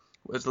Mapp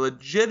was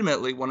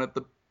legitimately one of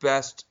the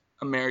best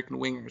American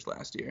wingers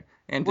last year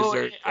and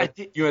deserved a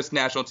U.S.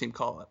 national team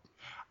call-up.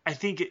 I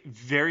think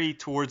very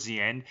towards the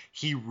end,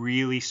 he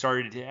really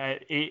started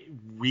it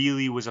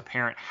really was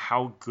apparent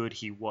how good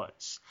he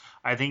was.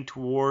 I think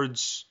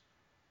towards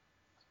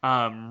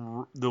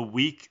the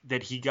week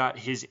that he got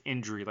his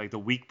injury, like the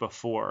week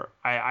before,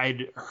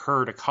 I'd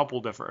read a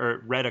couple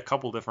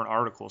different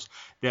articles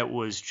that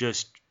was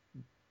just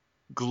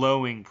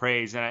glowing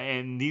praise,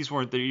 and these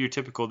weren't your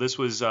typical. This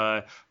was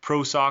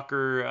Pro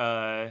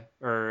Soccer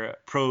or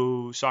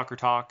Pro Soccer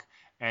Talk,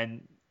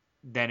 and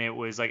then it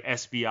was like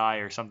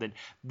SBI or something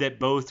that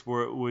both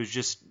was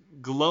just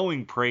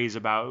glowing praise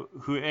about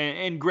who,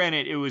 and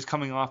granted it was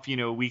coming off,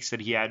 weeks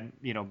that he had,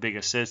 big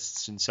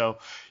assists. And so,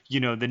 the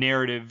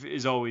narrative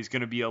is always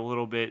going to be a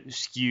little bit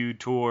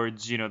skewed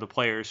towards, the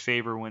player's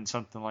favor when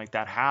something like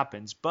that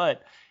happens.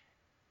 But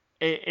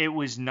it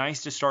was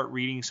nice to start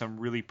reading some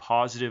really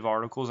positive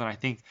articles, and I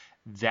think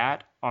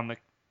that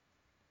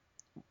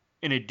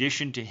in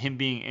addition to him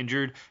being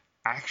injured,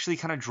 actually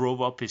kind of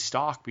drove up his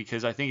stock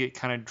because I think it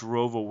kind of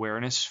drove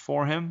awareness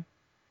for him.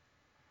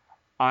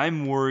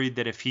 I'm worried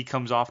that if he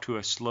comes off to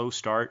a slow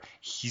start,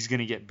 he's going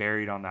to get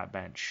buried on that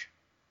bench.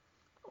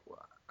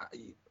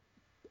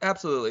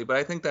 Absolutely, but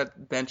I think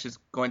that bench is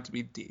going to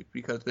be deep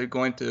because they're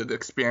going to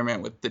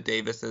experiment with the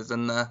Davises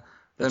and the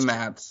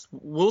Matts.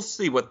 We'll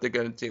see what they're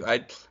going to do.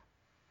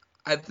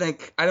 I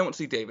think I don't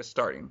see Davis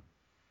starting.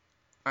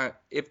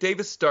 If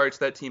Davis starts,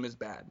 that team is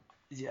bad.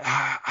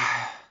 Yeah.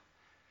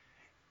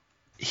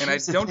 And I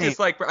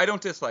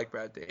don't dislike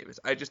Brad Davis.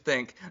 I just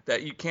think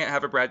that you can't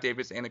have a Brad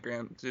Davis and a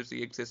Graham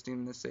Zusi existing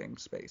in the same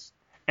space.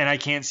 And I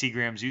can't see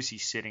Graham Zusi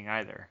sitting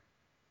either.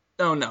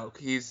 Oh no,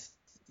 he's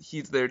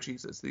their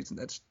Jesus.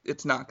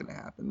 It's not going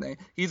to happen.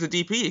 He's a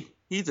DP.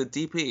 He's a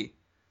DP.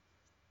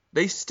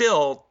 They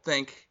still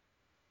think,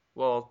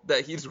 well,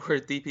 that he's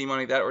worth DP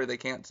money, that or they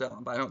can't sell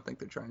him. But I don't think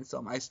they're trying to sell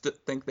him. I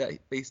think that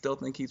they still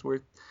think he's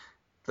worth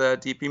the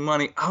DP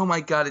money. Oh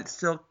my God, it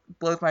still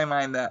blows my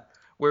mind that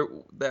we're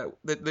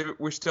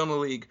still in the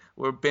league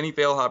where Benny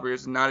Feilhaber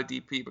is not a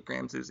DP, but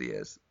Graham Zusi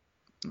is.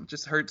 It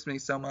just hurts me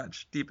so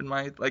much deep in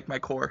my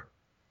core.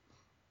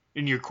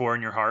 In your core,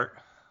 in your heart.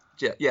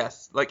 Yeah,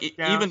 yes, like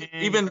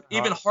even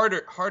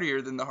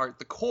harder than the heart,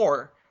 the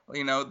core,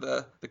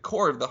 the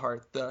core of the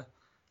heart, the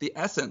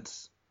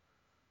essence,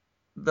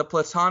 the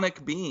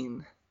platonic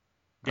being.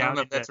 I don't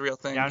know if that's a real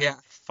thing. Yeah.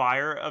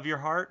 Fire of your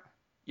heart.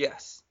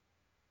 Yes.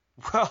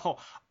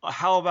 Well,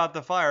 how about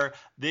the fire?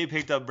 They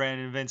picked up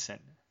Brandon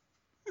Vincent.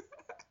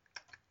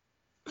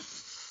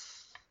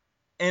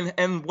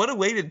 And what a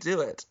way to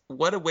do it!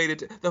 What a way to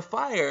do the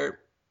fire.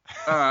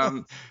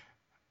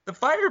 The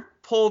Fire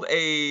pulled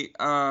a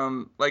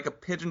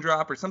pigeon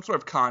drop or some sort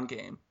of con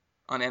game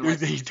on NYC.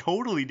 They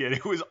totally did.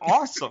 It was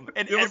awesome,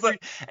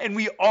 and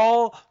we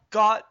all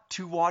got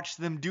to watch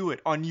them do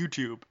it on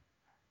YouTube.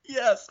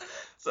 Yes.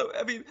 So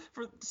I mean,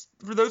 for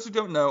those who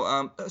don't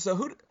know,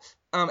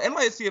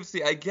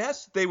 NYCFC, I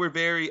guess they were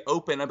very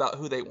open about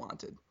who they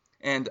wanted.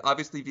 And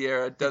obviously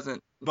Vieira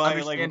doesn't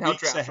understand how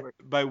drafts work.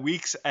 By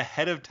weeks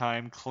ahead of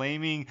time,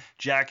 claiming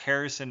Jack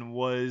Harrison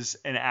was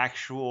an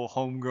actual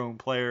homegrown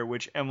player,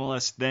 which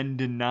MLS then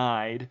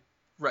denied.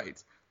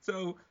 Right.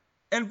 So,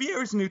 and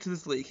Vieira's new to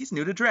this league. He's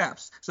new to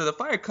drafts. So the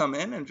Fire come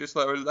in and just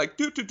like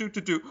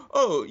do.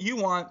 Oh, you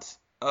want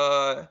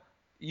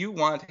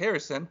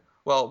Harrison?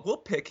 Well, we'll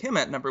pick him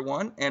at number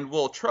 1, and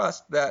we'll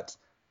trust that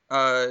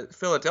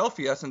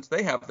Philadelphia, since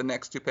they have the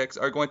next 2 picks,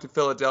 are going to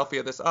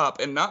Philadelphia this up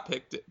and not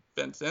pick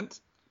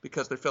Vincent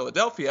because they're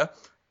Philadelphia.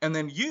 And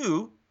then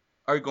you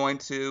are going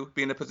to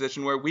be in a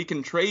position where we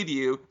can trade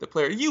you the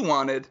player you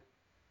wanted,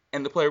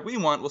 and the player we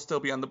want will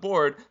still be on the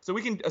board. So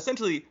we can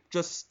essentially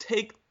just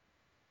take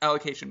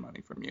allocation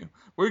money from you.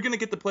 We're going to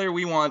get the player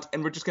we want,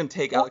 and we're just going to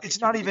take allocation. It's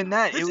not even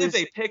that. This is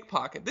a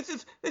pickpocket. This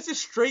is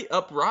straight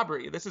up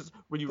robbery. This is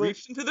when you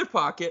reached into their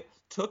pocket,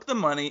 took the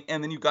money,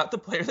 and then you got the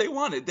player they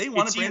wanted. They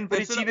wanted Brandon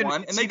Vincent at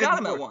 1, and they got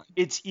him at 1.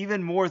 It's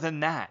even more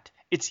than that.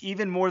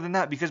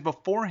 Because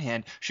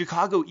beforehand,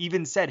 Chicago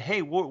even said,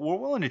 "Hey, we're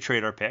willing to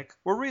trade our pick.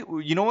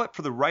 You know what?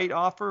 For the right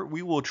offer,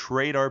 we will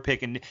trade our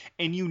pick." And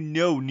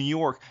New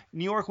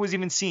York was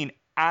even seen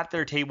at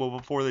their table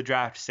before the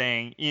draft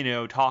saying,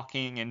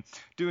 talking and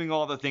doing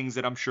all the things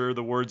that I'm sure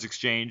the words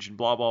exchange and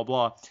blah, blah,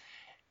 blah.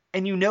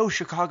 And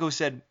Chicago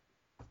said,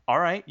 all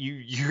right,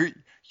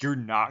 you're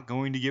not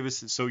going to give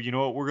us this. So you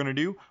know what we're going to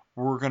do?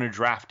 We're going to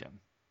draft him.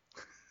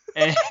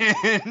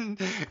 And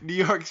New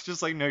York's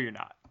just like, no, you're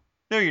not.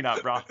 No, you're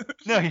not, bro.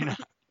 No, you're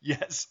not.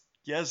 Yes,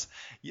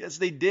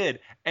 they did.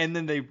 And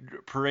then they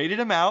paraded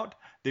him out.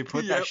 They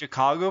put that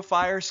Chicago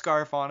Fire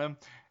scarf on him.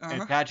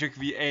 And Patrick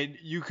and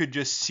you could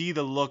just see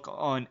the look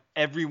on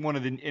every one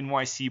of the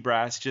NYC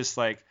brass, just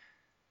like,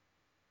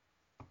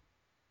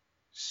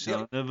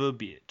 son of a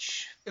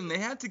bitch. And they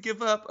had to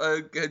give up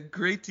a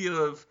great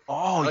deal of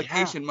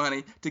allocation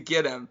money to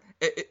get him.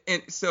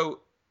 And so,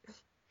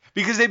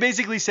 because they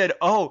basically said,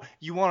 "Oh,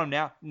 you want him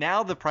now?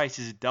 Now the price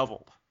is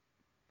doubled."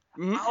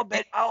 Mm-hmm.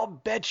 I'll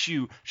bet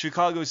you.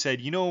 Chicago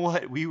said, "You know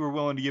what? We were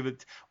willing to give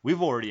it.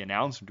 We've already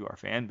announced him to our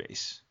fan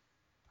base.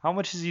 How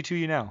much is he to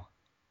you now?"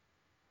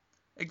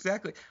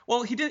 Exactly.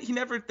 Well, they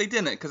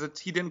didn't because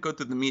he didn't go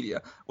through the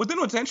media. Well, then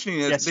what's interesting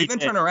is they then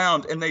turn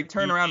around and they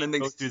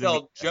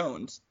sell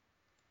Jones.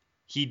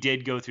 He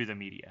did go through the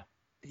media.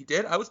 He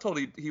did? I was told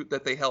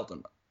that they held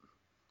him.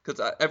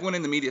 Because everyone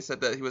in the media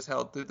said that he was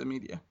held through the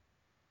media.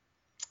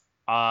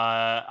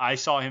 I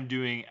saw him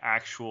doing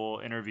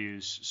actual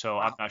interviews, so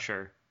wow. I'm not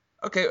sure.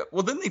 Okay,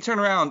 well then they turn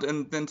around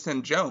and then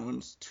send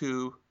Jones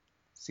to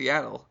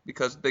Seattle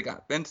because they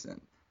got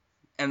Vincent.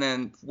 And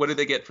then what did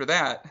they get for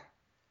that?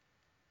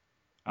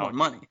 More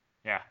money.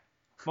 Yeah,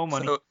 more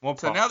money.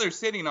 So now they're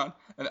sitting on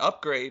an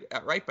upgrade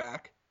at right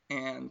back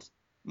and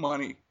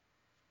money.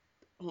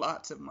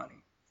 Lots of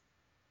money.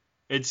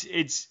 It's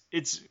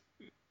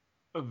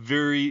a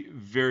very,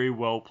 very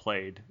well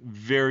played.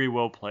 Very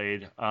well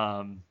played.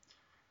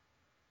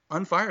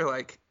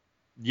 Unfire-like.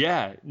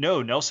 Yeah,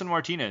 no, Nelson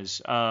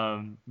Martinez,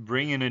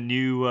 bringing a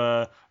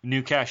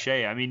new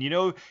cachet. I mean, you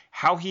know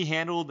how he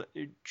handled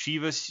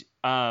Chivas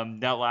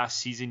that last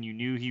season. You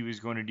knew he was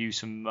going to do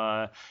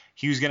some.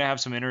 He was going to have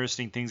some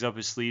interesting things up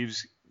his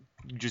sleeves,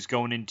 just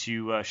going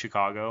into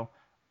Chicago.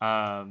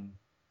 Um,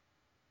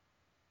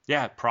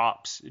 yeah,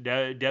 props,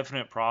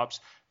 definite props.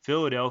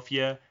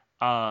 Philadelphia,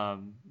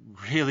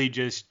 really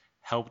just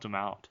helped him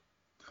out.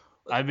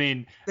 I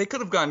mean, They could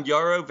have gone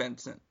Yarrow,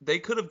 Vincent. They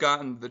could have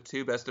gotten the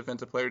two best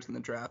defensive players in the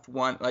draft.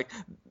 One, like,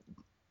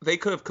 they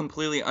could have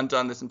completely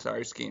undone this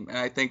entire scheme. And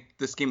I think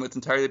the scheme was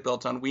entirely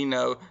built on, we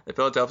know that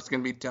Philadelphia's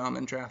going to be dumb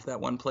and draft that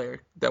one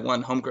player, that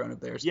one homegrown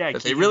of theirs. yeah,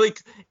 That they really,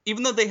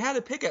 even though they had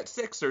a pick at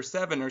 6 or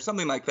 7 or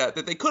something like that,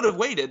 that they could have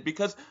waited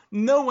because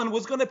no one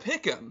was going to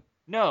pick him.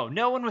 no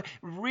one.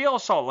 Real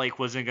Salt Lake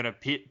wasn't gonna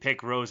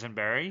pick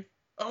Rosenberry.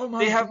 Oh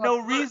my They have God. no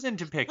reason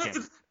to pick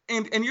him.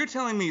 And you're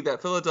telling me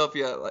that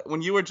Philadelphia, like,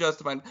 when you were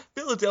justifying,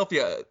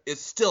 Philadelphia is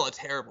still a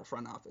terrible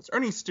front office.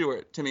 Ernie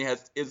Stewart, to me,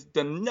 has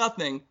done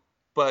nothing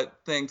but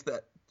things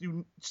that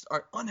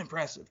are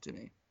unimpressive to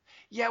me.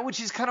 Yeah, which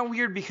is kind of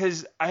weird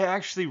because I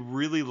actually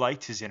really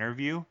liked his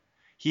interview.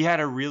 He had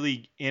a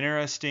really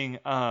interesting.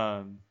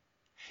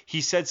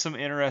 He said some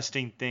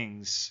interesting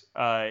things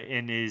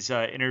in his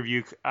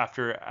interview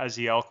after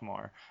Ozzy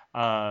Alkmaar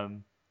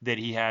that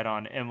he had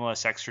on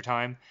MLS Extra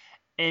Time.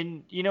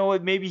 And you know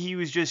what? Maybe he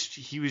was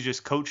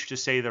just coached to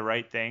say the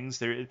right things.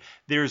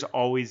 There's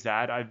always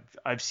that.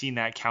 I've seen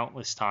that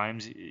countless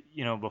times.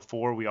 You know,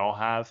 before we all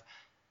have.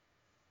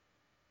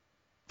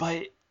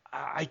 But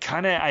I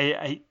kind of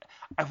I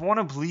want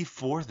to believe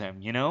for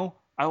them. You know,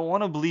 I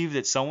want to believe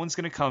that someone's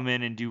gonna come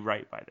in and do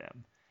right by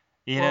them.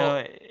 You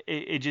Well, know,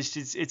 it just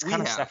it's we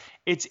kind of have.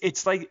 sad.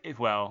 It's like,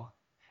 well,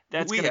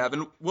 that's We gonna have,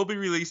 and we'll be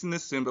releasing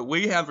this soon, but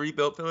we have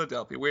rebuilt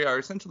Philadelphia. We are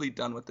essentially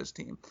done with this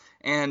team.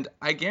 And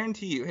I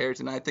guarantee you,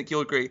 Harrison, I think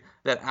you'll agree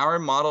that our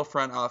model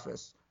front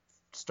office,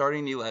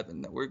 starting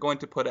 11, that we're going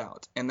to put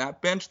out, and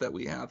that bench that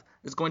we have,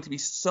 is going to be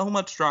so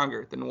much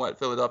stronger than what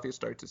Philadelphia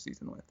starts the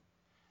season with.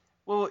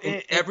 well,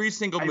 And every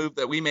single I move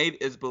that we made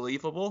is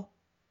believable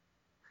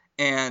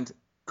and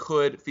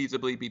could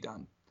feasibly be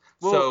done.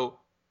 Well- So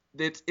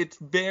it's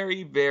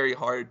very, very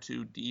hard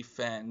to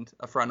defend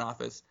a front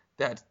office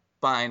that's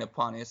buying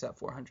upon us at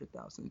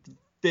 400,000. It's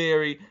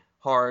very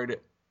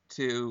hard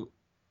to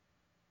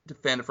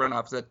defend a front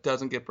office that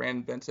doesn't get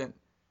Brandon Vincent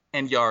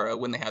and Yara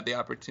when they had the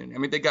opportunity. I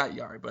mean, they got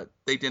Yara, but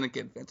they didn't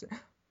get Vincent.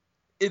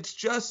 It's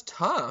just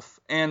tough,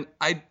 and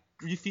I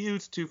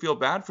refuse to feel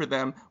bad for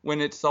them when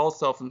it's all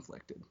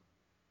self-inflicted.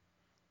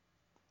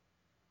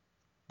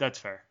 That's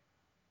fair.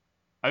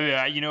 I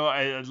mean, you know,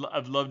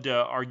 I'd love to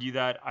argue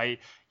that.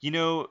 You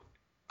know,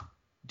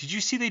 did you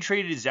see they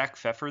traded Zach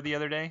Pfeffer the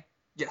other day?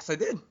 Yes, I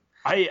did.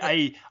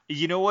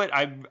 You know what?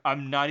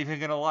 I'm not even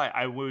gonna lie.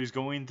 I was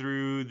going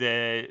through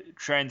the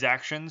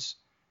transactions,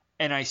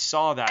 and I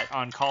saw that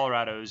on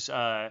Colorado's.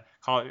 I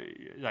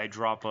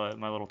drop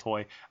my little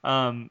toy.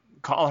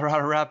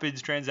 Colorado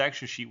Rapids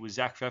transaction sheet was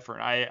Zach Pfeffer,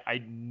 and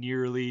I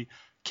nearly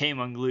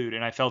came unglued,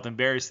 and I felt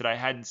embarrassed that I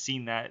hadn't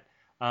seen that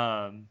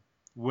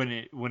when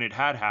it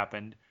had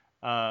happened.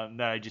 That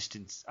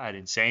I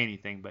didn't say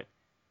anything, but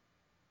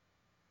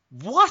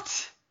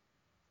what?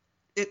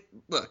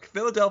 Look,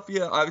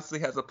 Philadelphia obviously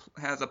has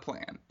a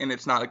plan, and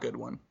it's not a good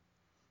one.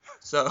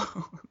 So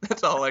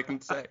that's all I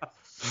can say.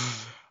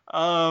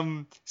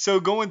 So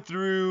going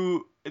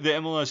through the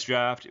MLS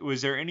draft,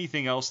 was there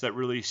anything else that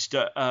really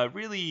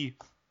really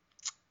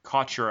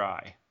caught your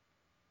eye?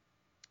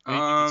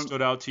 Anything that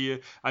stood out to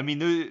you? I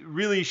mean,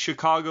 really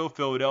Chicago,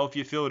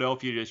 Philadelphia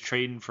just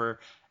trading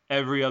for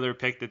every other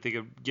pick that they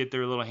could get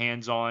their little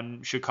hands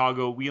on.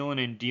 Chicago wheeling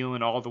and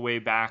dealing all the way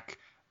back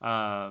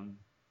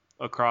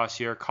across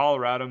here.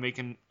 Colorado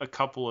making a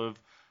couple of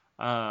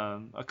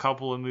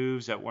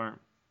moves that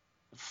weren't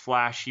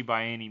flashy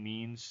by any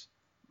means.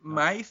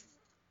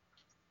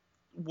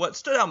 What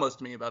stood out most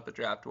to me about the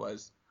draft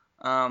was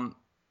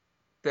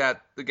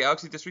that the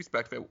Galaxy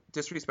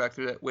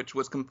disrespected it, which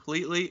was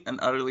completely and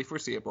utterly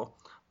foreseeable.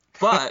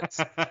 But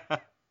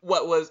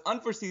what was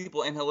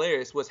unforeseeable and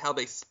hilarious was how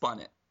they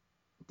spun it.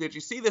 Did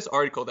you see this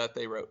article that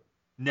they wrote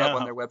up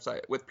on their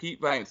website with Pete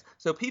Vines?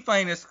 So Pete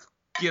Vines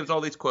gives all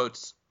these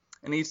quotes,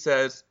 and he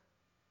says,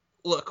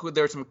 look,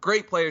 there's some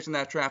great players in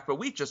that draft, but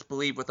we just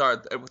believe with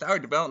our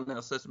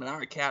developmental system and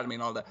our academy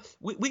and all that,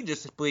 we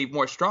just believe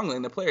more strongly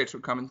in the players who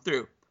are coming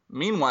through.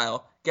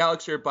 Meanwhile,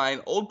 Galaxy are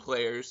buying old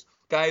players.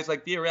 Guys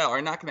like Villarreal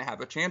are not going to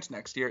have a chance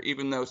next year,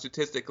 even though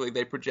statistically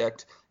they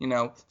project,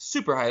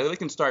 super highly. They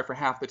can start for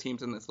half the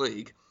teams in this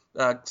league.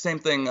 Same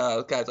thing,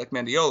 guys like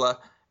Mendiola.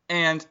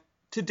 And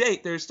to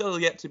date, there's still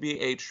yet to be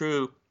a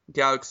true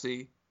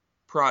Galaxy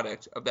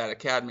product of that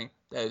academy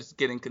that is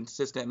getting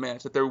consistent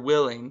minutes that they're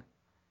willing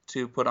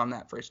to put on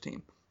that first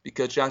team.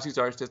 Because Josh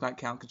Uzaris does not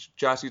count, because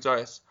Josh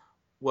Uzaris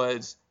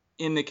was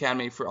in the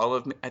academy for all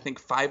of, I think,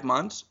 5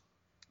 months.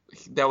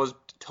 That was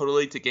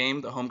totally to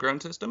game the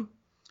homegrown system.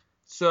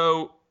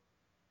 So,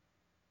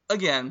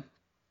 again,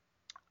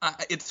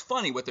 it's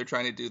funny what they're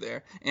trying to do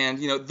there. And,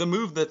 the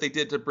move that they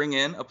did to bring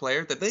in a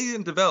player that they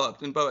didn't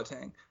develop in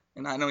Boateng,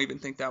 and I don't even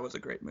think that was a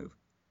great move.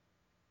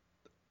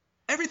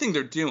 Everything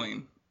they're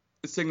doing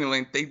is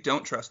signaling they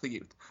don't trust the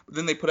youth. But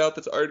then they put out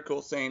this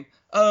article saying,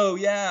 "Oh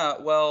yeah,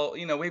 well,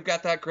 we've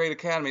got that great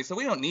academy, so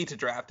we don't need to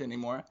draft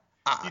anymore."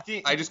 I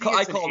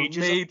call it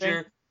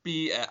major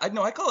BS.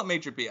 I call it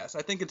major BS.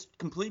 I think it's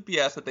complete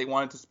BS that they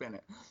wanted to spin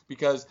it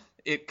because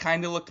it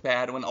kind of looked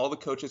bad when all the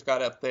coaches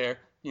got up there.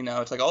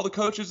 It's like all the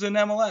coaches in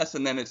MLS,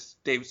 and then it's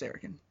Dave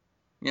Sarachan,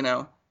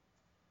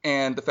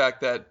 and the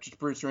fact that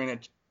Bruce Arena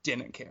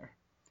didn't care.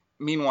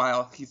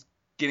 Meanwhile, he's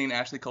getting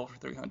Ashley Cole for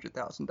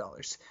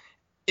 $300,000.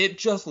 It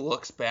just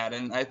looks bad,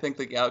 and I think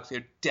the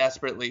Galaxy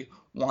desperately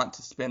want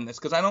to spin this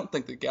because I don't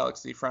think the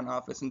Galaxy front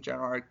office in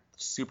general are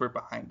super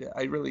behind it.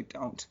 I really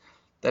don't.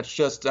 That's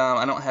just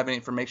I don't have any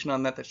information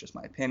on that. That's just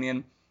my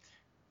opinion.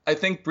 I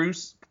think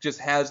Bruce just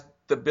has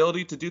the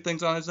ability to do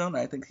things on his own.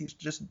 I think he's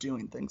just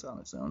doing things on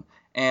his own,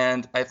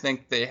 and I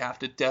think they have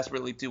to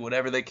desperately do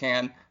whatever they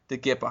can to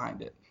get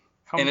behind it.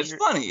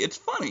 Funny. It's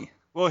funny.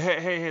 Well,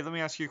 hey, let me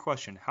ask you a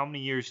question. How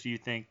many years do you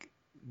think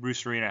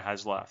Bruce Arena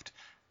has left?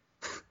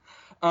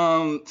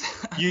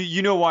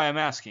 You know why I'm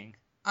asking.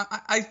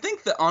 I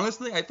think that,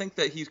 honestly,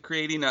 he's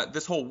creating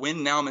this whole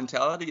win now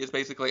mentality is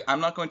basically, I'm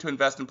not going to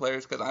invest in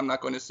players because I'm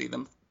not going to see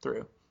them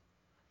through.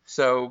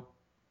 So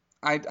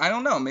I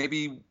don't know,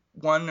 maybe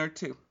 1 or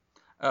 2.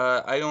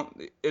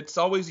 It's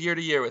always year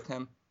to year with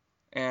him.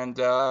 And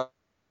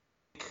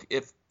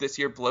if this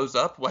year blows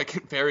up, like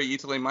it very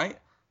easily might,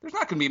 there's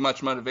not going to be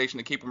much motivation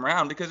to keep him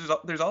around because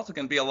there's also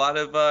going to be a lot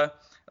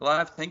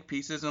of think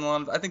pieces and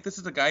I think this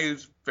is a guy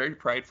who's very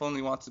prideful and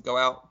he wants to go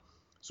out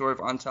sort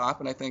of on top.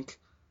 And I think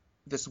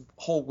this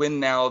whole win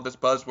now, this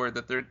buzzword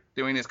that they're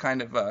doing is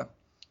kind of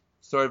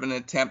sort of an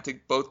attempt to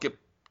both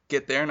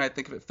get there. And I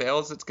think if it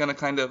fails, it's going to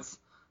kind of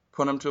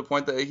put him to a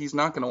point that he's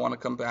not going to want to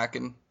come back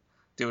and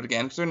do it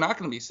again because they're not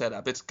going to be set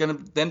up. It's going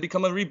to then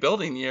become a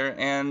rebuilding year.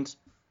 And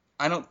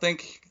I don't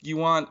think you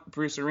want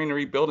Bruce Arena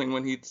rebuilding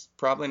when he's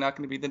probably not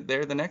going to be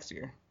there the next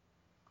year.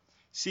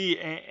 See,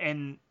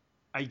 and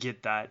I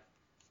get that.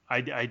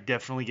 I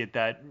definitely get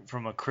that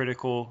from a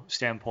critical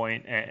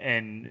standpoint,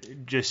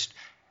 and just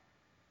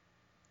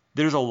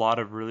there's a lot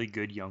of really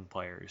good young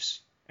players,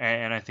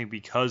 and I think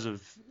because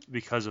of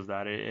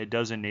that, it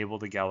does enable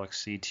the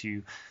Galaxy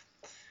to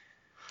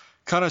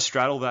kind of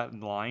straddle that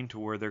line to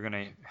where they're going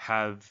to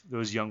have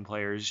those young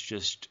players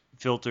just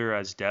filter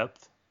as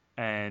depth,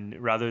 and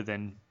rather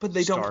than but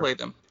they don't play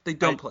them. They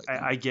don't play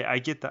them. I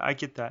get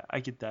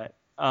that.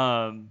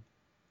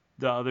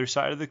 The other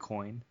side of the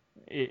coin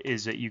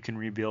is that you can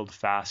rebuild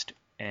fast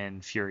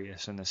and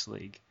furious in this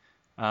league.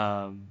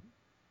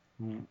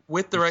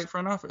 With the right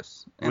front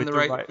office and the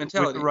right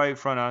mentality. With the right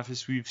front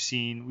office, we've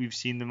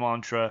seen the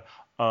mantra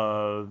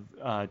of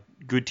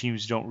good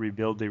teams don't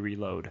rebuild, they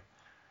reload.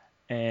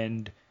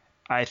 And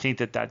I think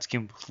that that's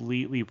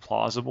completely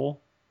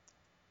plausible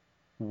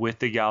with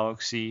the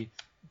Galaxy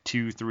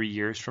 2-3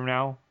 years from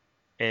now,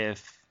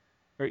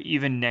 or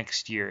even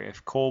next year,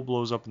 if Cole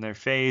blows up in their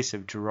face,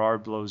 if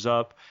Gerard blows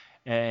up,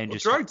 and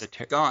just Gerard's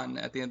gone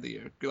at the end of the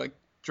year. Like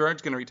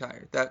Gerard's going to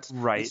retire. That's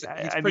right. He's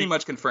pretty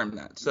much confirmed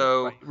that.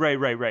 So right.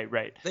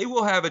 They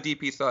will have a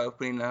DP style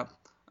opening up.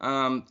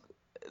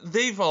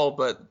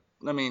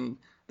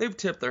 They've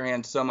tipped their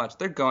hand so much.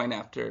 They're going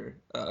after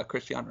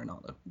Cristiano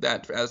Ronaldo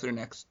as their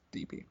next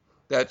DP.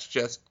 That's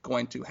just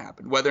going to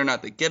happen. Whether or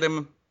not they get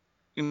him,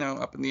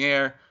 up in the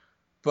air,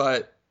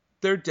 but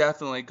they're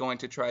definitely going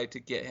to try to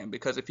get him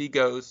because if he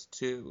goes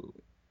to,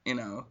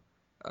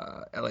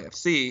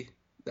 LAFC,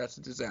 that's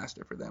a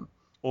disaster for them.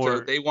 Or so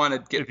they want to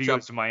get if he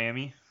goes to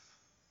Miami.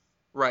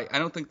 Right. I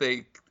don't think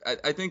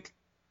I think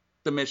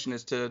the mission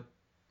is to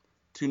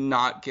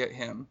not get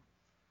him.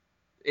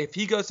 If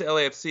he goes to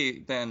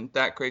LAFC, then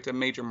that creates a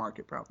major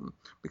market problem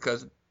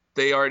because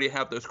they already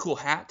have those cool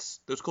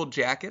hats, those cool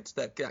jackets,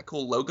 that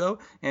cool logo,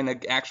 and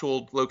an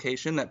actual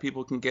location that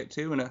people can get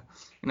to in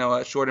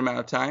a short amount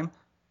of time.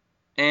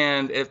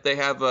 And if they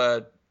have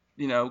a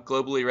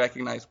globally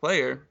recognized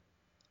player,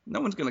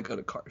 no one's going to go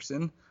to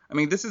Carson. I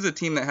mean, this is a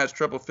team that has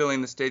trouble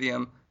filling the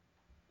stadium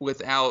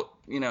without,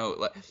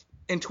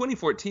 in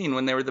 2014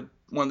 when they were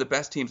one of the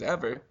best teams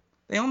ever,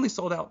 they only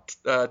sold out,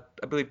 I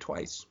believe,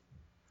 twice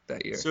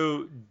that year.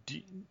 So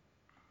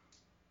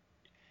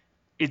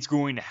it's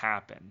going to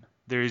happen.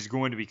 There is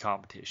going to be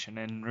competition,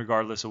 and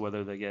regardless of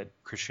whether they get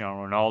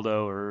Cristiano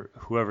Ronaldo or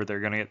whoever they're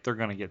going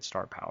to get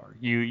star power.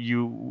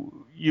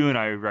 You and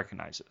I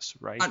recognize this,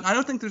 right? I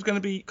don't think there's going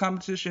to be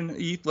competition at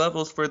youth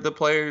levels for the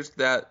players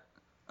that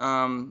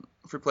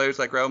for players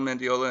like Raul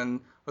Mendiola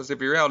and Jose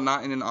Villarreal,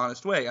 not in an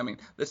honest way. I mean,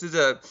 this is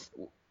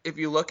if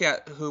you look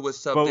at who was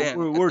subbed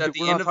at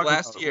the end of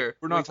last year,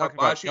 we're not talking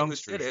about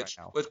youngsters right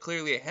now. Was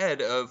clearly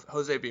ahead of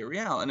Jose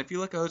Villarreal, and if you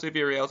look at Jose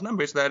Villarreal's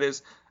numbers, that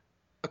is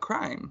a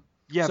crime.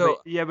 Yeah,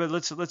 but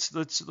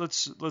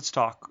let's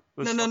talk.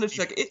 No, just a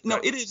second.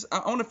 It is.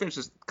 I want to finish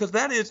this because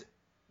that is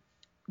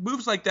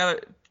moves like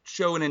that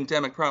show an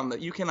endemic problem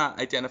that you cannot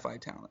identify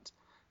talent.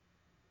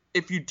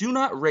 If you do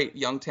not rate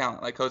young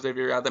talent like Jose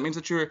Villarreal, that means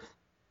that you're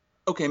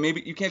okay.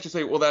 Maybe you can't just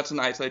say, well, that's an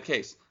isolated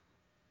case.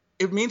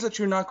 It means that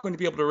you're not going to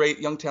be able to rate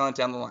young talent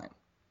down the line.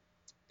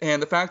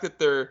 And the fact that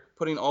they're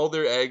putting all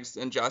their eggs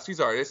in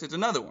Josty's Artist is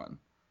another one.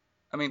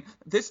 I mean,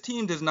 this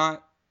team does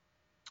not.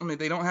 I mean,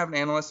 they don't have an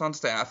analyst on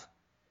staff.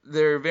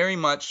 They're very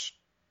much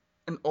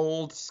an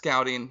old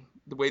scouting.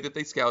 The way that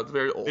they scout is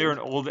very old. They're an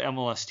old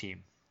MLS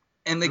team.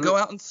 And they go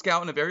out and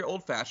scout in a very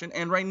old fashion.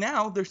 And right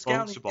now, their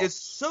scouting Ball. is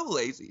so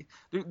lazy.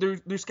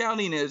 Their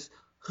scouting is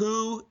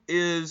who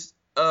is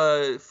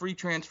a free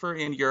transfer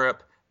in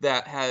Europe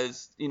that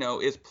has,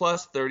 is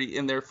plus 30,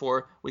 and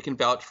therefore we can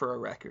vouch for a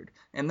record.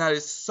 And that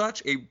is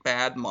such a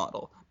bad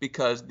model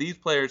because these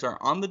players are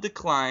on the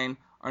decline,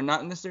 are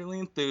not necessarily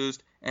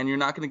enthused, and you're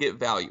not going to get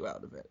value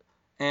out of it.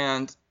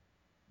 And,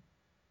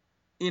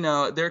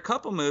 there are a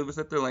couple moves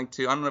that they're linked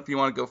to. I don't know if you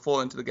want to go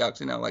full into the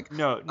Galaxy now.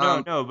 No,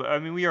 but I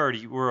mean,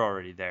 we're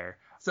already there.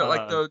 So,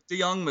 the De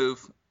Jong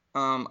move,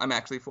 I'm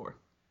actually for.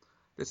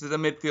 This is a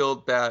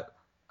midfield that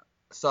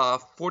saw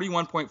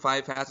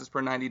 41.5 passes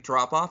per 90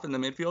 drop off in the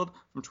midfield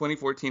from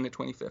 2014 to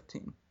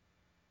 2015.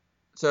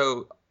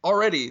 So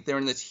already they're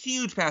in this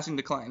huge passing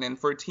decline. And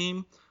for a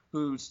team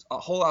whose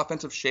whole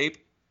offensive shape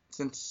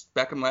since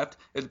Beckham left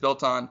is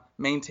built on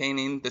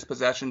maintaining this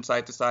possession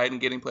side to side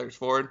and getting players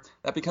forward,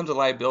 that becomes a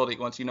liability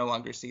once you no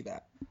longer see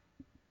that.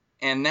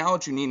 And now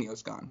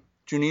Juninho's gone.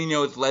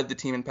 Juninho has led the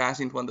team in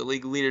passing to one of the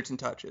league leaders in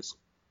touches.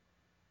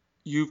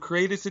 You've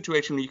created a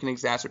situation where you can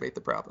exacerbate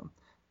the problem.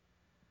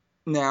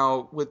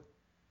 Now, with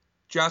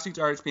Josty's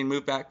Artist being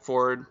moved back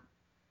forward,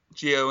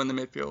 Gio in the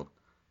midfield,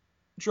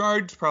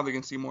 Gerard's probably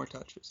going to see more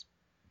touches.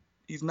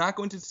 He's not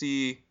going to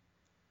see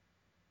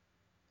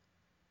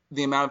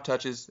the amount of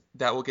touches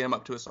that will get him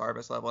up to a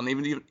Sarvis level. And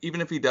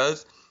even if he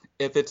does,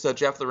 if it's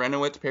Jeff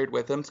Lorenowitz paired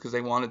with him because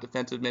they want a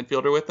defensive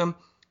midfielder with him,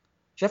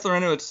 Jeff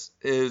Lorenowitz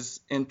is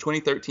in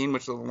 2013,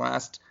 which is the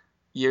last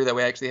year that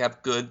we actually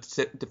have good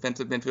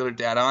defensive midfielder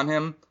data on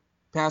him.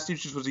 Pass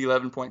usage was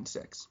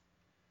 11.6.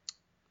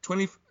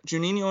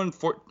 Juninho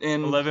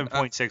in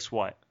 11.6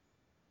 what?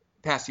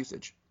 Pass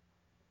usage.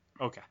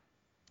 Okay.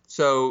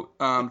 So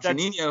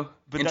Juninho.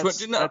 But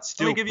that's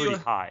still pretty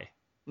high.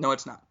 No,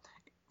 it's not.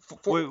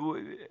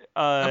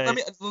 Let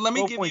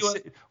me give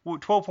you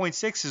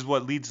 12.6 is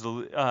what leads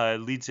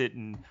it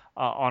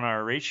on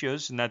our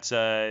ratios, and that's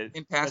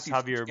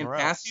Javier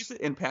Morales.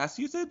 In pass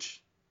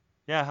usage.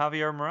 Yeah,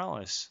 Javier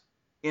Morales.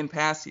 In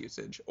pass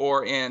usage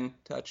or in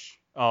touch.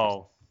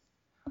 Oh,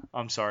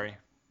 I'm sorry.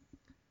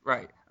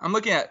 Right. I'm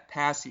looking at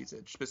pass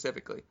usage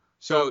specifically.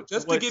 So give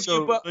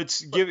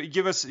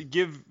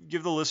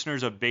the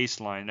listeners a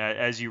baseline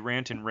as you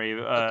rant and rave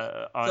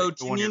on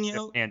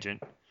your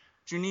tangent.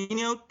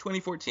 Juninho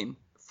 2014,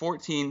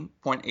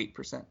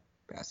 14.8%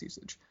 pass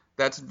usage.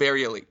 That's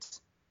very elite.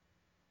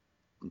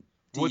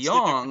 What's the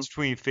difference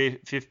between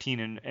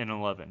 15 and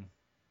 11?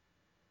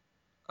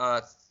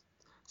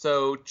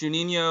 So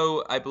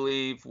Juninho, I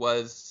believe,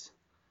 was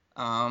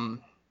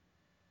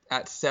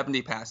at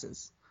 70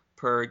 passes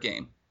per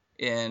game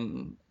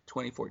in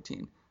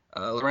 2014.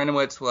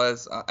 Lorenowitz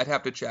was, I'd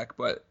have to check,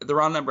 but the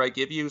raw number I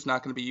give you is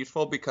not going to be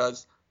useful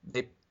because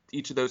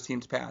each of those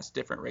teams pass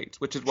different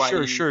rates, which is why.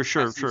 Sure.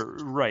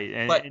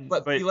 Right.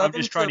 But I'm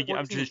just trying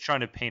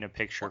to paint a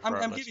picture for our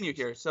listeners. I'm giving you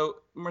here. So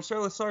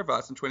Marcelo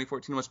Sarvas in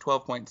 2014 was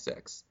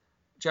 12.6.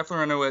 Jeff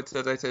Lorenowitz,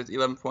 as I said, is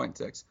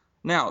 11.6.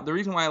 Now, the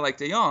reason why I like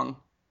De Jong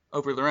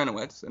over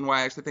Lorenowitz and why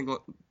I actually think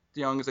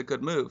De Jong is a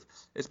good move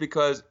is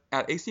because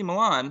at AC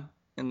Milan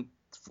in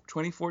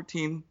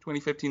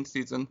 2014-2015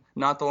 season,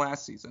 not the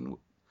last season,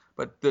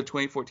 but the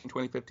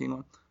 2014-2015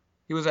 one,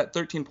 he was at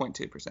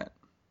 13.2%.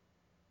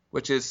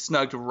 Which is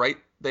snugged right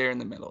there in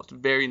the middle. It's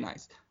very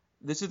nice.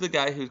 This is the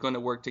guy who's going to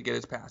work to get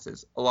his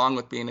passes, along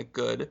with being a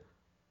good,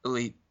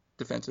 elite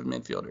defensive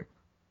midfielder.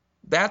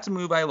 That's a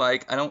move I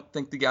like. I don't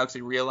think the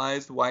Galaxy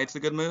realized why it's a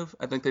good move.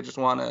 I think they just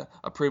want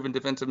a proven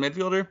defensive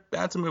midfielder.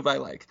 That's a move I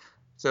like.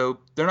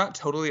 So they're not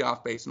totally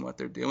off base in what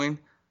they're doing,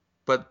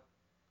 but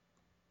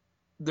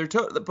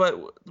but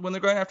when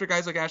they're going after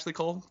guys like Ashley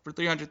Cole for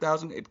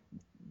 $300,000,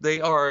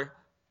 they are,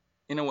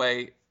 in a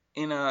way,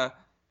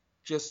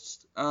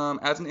 just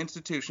as an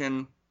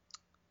institution,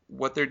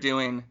 what they're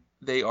doing,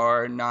 they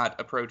are not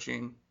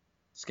approaching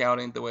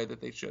scouting the way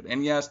that they should.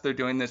 And yes, they're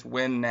doing this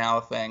win now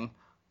thing,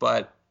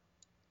 but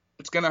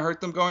it's going to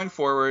hurt them going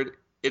forward.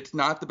 It's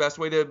not the best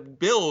way to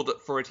build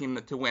for a team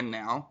to win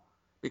now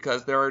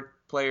because there are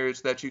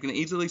players that you can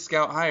easily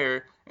scout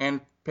higher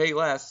and pay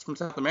less from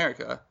South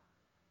America.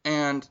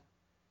 And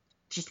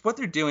just what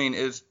they're doing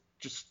is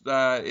just,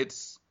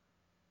 it's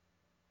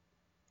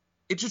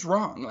just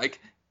wrong.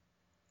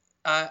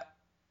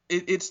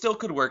 It still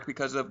could work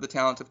because of the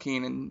talents of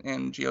Keane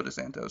and Gio dos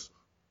Santos.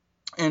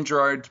 And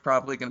Gerard's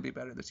probably going to be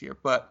better this year.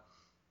 But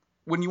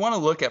when you want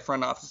to look at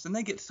front office, and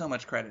they get so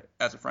much credit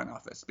as a front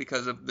office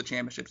because of the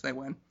championships they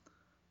win,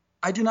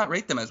 I do not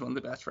rate them as one of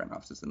the best front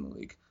offices in the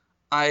league.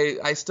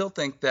 I still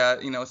think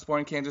that,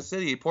 Sporting Kansas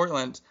City,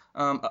 Portland,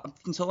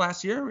 until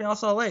last year, Real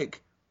Salt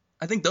Lake,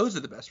 I think those are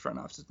the best front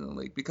offices in the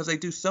league because they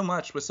do so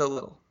much with so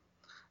little.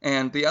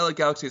 And the LA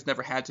Galaxy has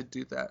never had to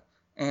do that.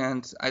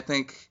 And I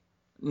think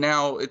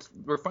now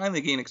we're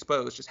finally getting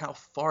exposed just how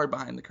far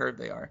behind the curve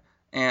they are.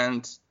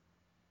 And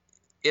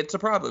it's a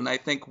problem. I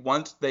think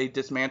once they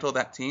dismantle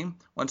that team,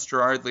 once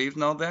Gerard leaves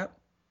and all that,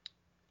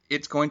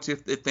 it's going to,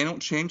 if they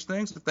don't change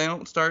things, if they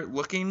don't start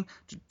looking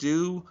to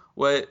do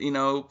what,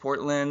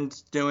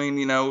 Portland's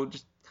doing,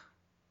 just,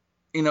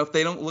 if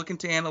they don't look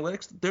into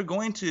analytics, they're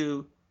going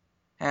to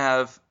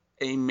have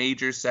a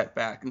major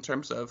setback in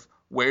terms of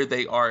where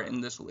they are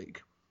in this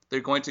league. They're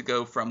going to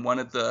go from one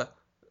of the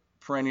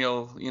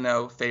perennial,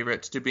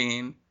 favorites to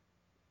being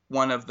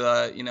one of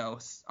the,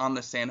 on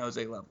the San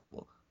Jose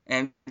level.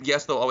 And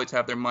yes, they'll always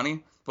have their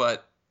money,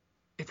 but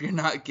if you're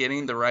not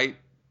getting the right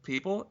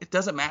people, it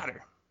doesn't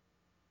matter.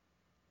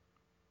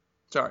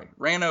 Sorry,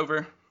 ran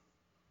over.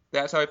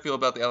 That's how I feel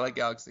about the LA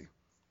Galaxy.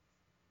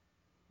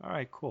 All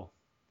right, cool.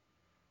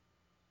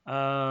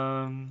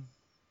 Yeah.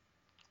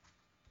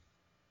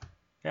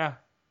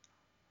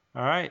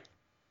 All right.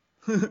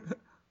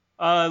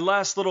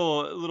 Last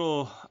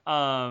little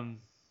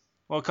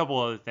a couple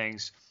other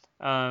things.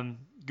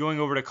 Going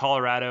over to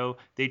Colorado,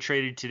 they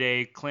traded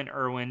today Clint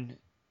Irwin,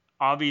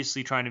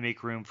 obviously trying to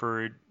make room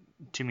for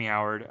Timmy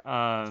Howard.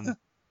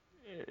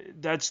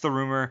 That's the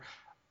rumor.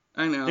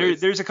 I know.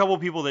 There's a couple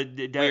people that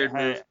weird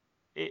move.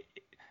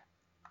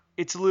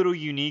 It's a little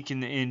unique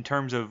in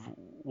terms of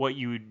what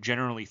you would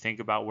generally think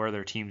about where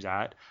their team's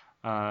at.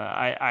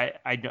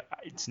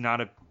 It's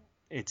not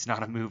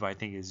a move I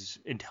think is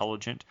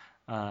intelligent.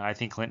 I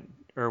think Clint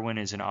Irwin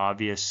is an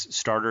obvious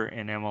starter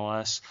in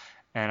MLS,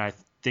 and I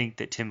think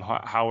that Tim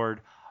Howard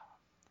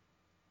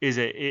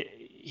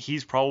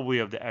he's probably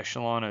of the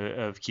echelon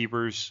of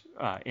keepers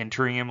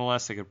entering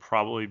MLS that could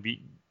probably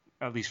be,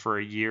 at least for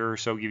a year or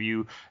so, give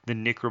you the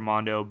Nick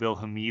Rimando, Bill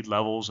Hamid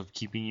levels of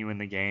keeping you in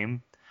the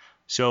game.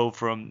 So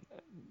from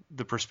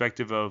the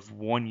perspective of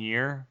 1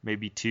 year,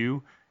 maybe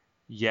 2,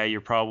 yeah,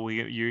 you're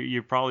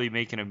probably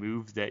making a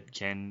move that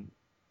can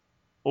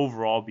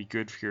overall be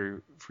good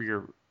for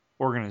your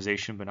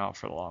organization, but not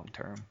for the long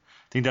term.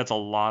 I think that's a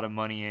lot of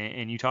money.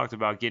 And you talked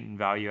about getting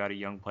value out of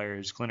young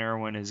players. Clint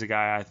Irwin is a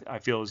guy I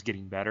feel is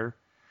getting better.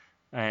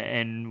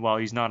 And while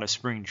he's not a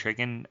spring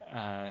chicken,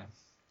 I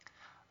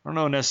don't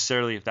know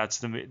necessarily if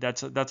that's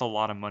a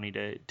lot of money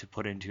to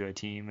put into a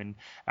team. And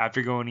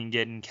after going and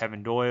getting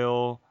Kevin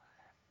Doyle,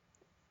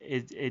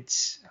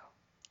 it's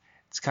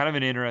kind of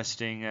an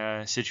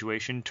interesting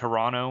situation.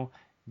 Toronto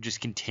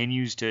just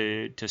continues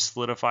to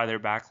solidify their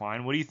back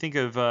line. What do you think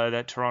of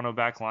that Toronto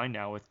back line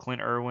now with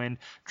Clint Irwin,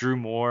 Drew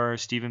Moore,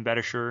 Steven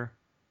Betisher?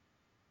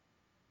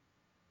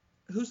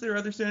 Who's their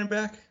other center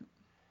back?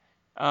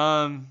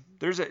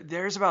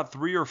 There's about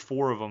 3 or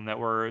 4 of them that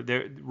were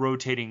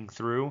rotating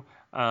through.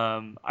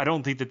 I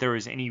don't think that there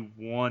was any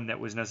one that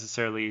was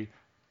necessarily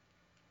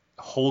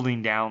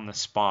holding down the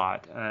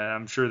spot.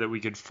 I'm sure that we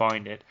could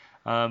find it.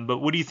 But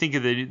what do you think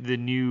of the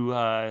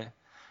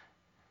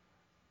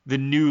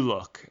new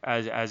look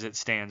as it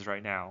stands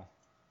right now?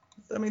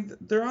 I mean,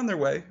 they're on their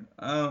way.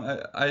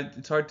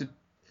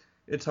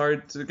 It's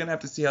gonna have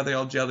to see how they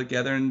all gel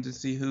together and to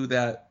see who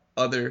that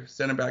other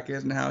center back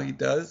is and how he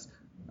does.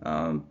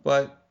 And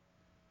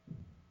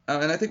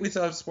I think we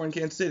saw it in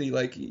Kansas City.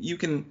 Like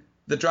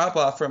the drop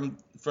off from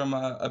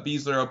a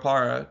Beasler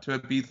Opara to a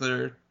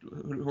Beasler,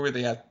 who are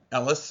they at,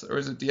 Ellis or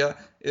is it Dia,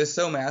 is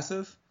so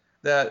massive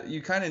that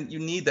you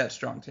need that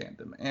strong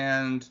tandem,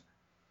 and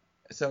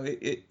so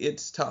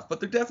it's tough. But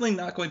they're definitely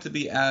not going to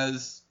be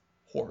as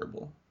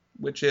horrible,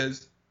 which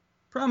is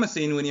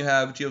promising when you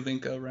have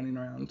Giovinco running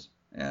around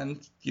and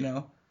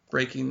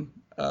breaking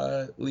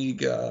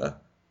league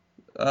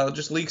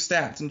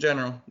stats in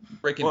general,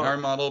 breaking our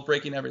model,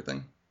 breaking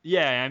everything.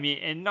 Yeah, I mean,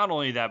 and not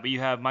only that, but you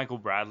have Michael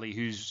Bradley,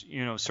 who's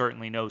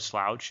certainly no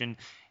slouch, and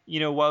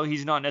while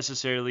he's not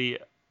necessarily,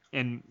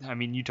 and I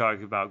mean, you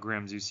talk about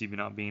Graham Zusi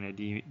not being a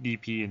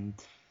DP, and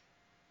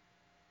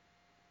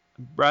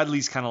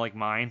Bradley's kind of like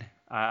mine.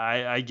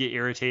 I get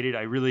irritated.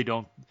 I really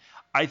don't.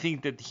 I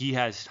think that he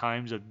has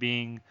times of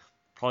being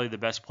probably the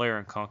best player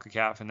in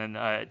CONCACAF, and then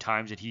at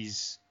times that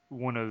he's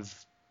one of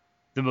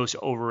the most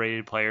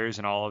overrated players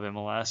in all of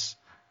MLS.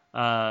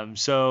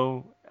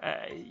 So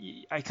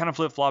I kind of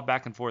flip-flop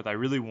back and forth. I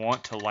really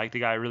want to like the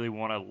guy. I really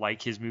want to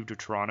like his move to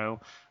Toronto.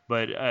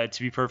 But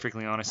to be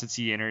perfectly honest, since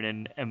he entered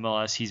in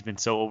MLS, he's been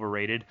so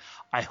overrated.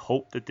 I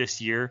hope that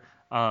this year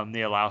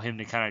they allow him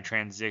to kind of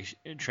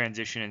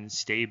transition and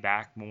stay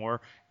back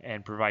more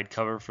and provide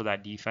cover for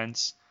that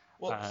defense.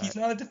 Well, he's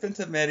not a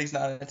defensive mid. He's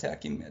not an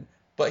attacking mid.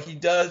 But he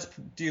does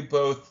do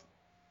both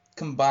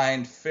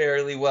combined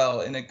fairly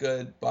well in a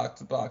good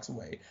box-to-box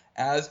way.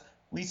 As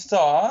we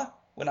saw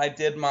when I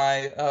did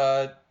my,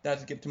 not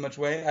to give too much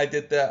away,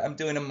 I'm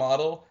doing a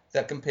model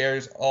that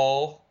compares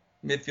all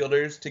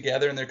midfielders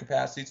together and their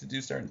capacities to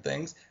do certain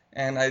things.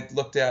 And I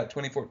looked at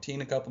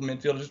 2014, a couple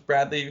midfielders.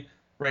 Bradley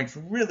ranks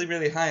really,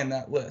 really high in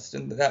that list,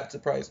 and that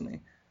surprised me.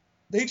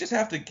 They just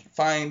have to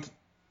find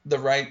the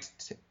right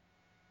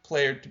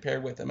player to pair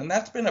with him. And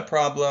that's been a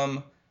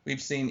problem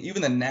we've seen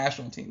even the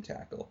national team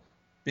tackle,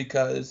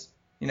 because,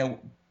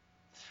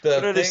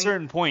 but at a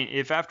certain point,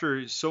 if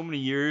after so many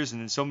years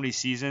and so many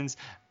seasons,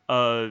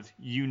 of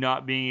you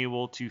not being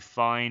able to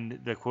find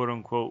the quote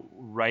unquote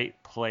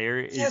right player?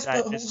 Yes, Is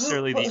that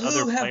necessarily the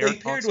other who have player they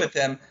paired with concept?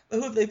 them?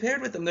 Who have they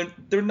paired with them?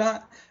 They're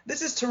not.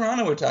 This is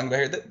Toronto we're talking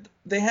about here.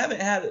 They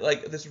haven't had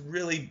like this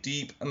really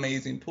deep,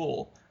 amazing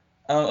pool.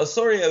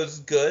 Osorio's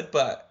good,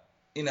 but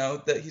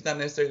that he's not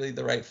necessarily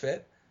the right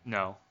fit.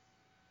 No.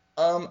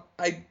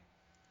 I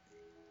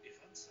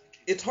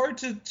It's hard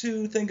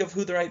to think of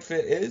who the right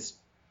fit is.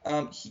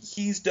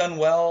 He's done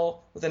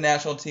well with the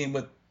national team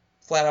with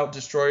flat out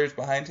destroyers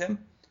behind him,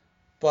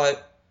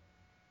 but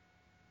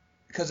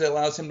because it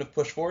allows him to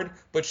push forward,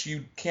 but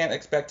you can't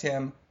expect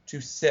him to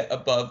sit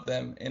above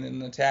them in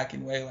an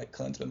attacking way like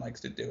Klinsmann likes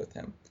to do with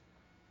him.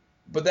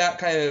 But that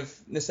kind of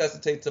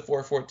necessitates a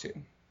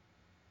 4-4-2.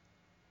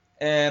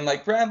 And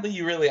like Bradley,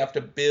 you really have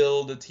to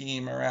build a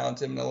team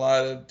around him in a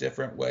lot of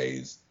different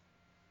ways.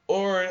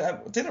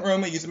 Or didn't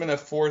Roma use him in a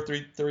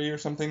 4-3-3 or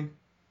something?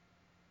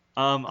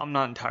 I'm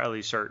not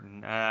entirely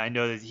certain. I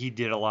know that he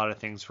did a lot of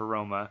things for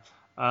Roma.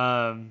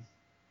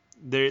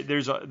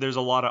 There's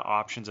a lot of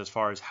options as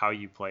far as how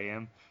you play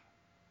him.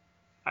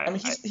 I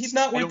mean, he's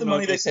not worth don't the know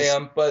money if they this pay is-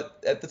 him,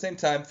 but at the same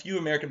time, few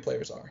American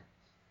players are.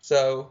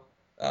 So,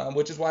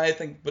 which is why I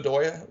think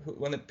Bedoya,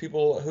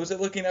 who's it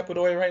looking at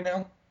Bedoya right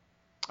now?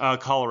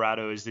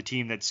 Colorado is the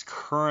team that's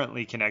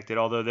currently connected,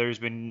 although there's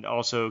been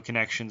also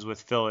connections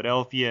with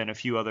Philadelphia and a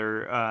few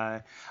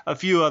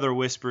other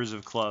whispers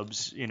of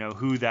clubs.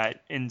 Who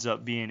that ends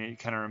up being, it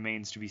kind of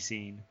remains to be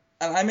seen.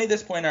 And I made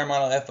this point in our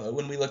Model FO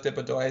when we looked at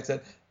Bedoya. I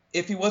said,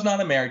 if he was not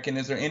American,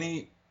 is there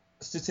any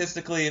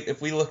statistically,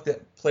 if we looked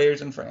at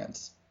players in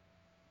France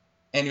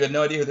and you had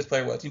no idea who this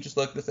player was, you just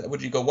looked at this,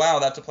 would you go, wow,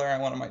 that's a player I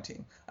want on my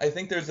team? I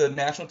think there's a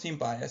national team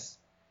bias,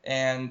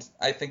 and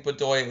I think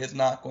Bedoya is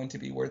not going to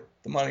be worth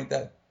the money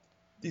that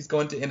he's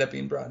going to end up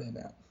being brought in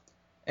at.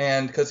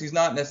 And because he's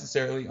not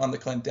necessarily on the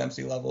Clint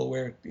Dempsey level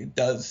where it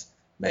does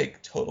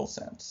make total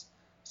sense.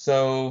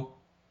 So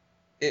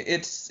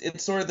it's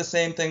sort of the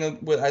same thing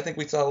with, I think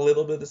we saw a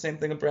little bit of the same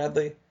thing with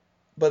Bradley,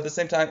 but at the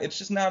same time, it's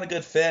just not a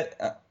good fit.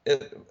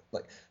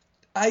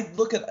 I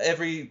look at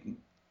every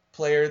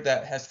player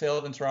that has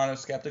failed in Toronto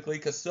skeptically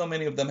because so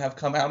many of them have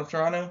come out of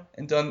Toronto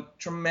and done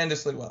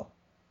tremendously well.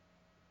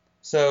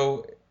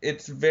 So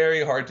it's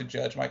very hard to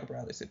judge Michael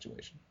Bradley's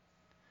situation.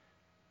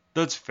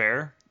 That's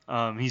fair.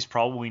 He's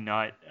probably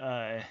not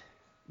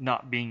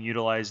being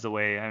utilized the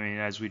way,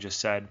 as we just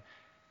said.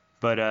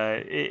 But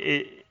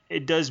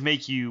it does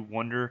make you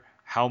wonder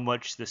how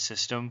much the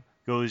system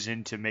goes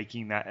into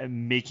making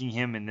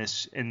him in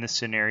this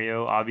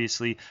scenario.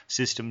 Obviously,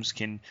 systems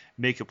can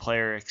make a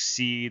player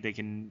exceed. They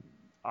can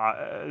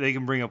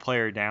bring a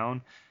player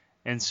down,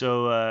 and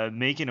so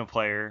making a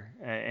player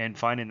and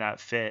finding that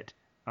fit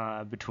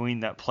between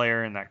that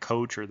player and that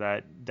coach or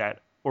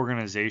that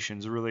organization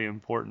is really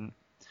important.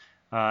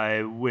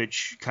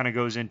 Which kind of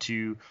goes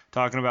into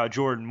talking about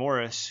Jordan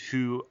Morris,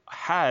 who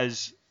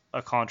has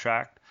a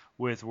contract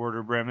with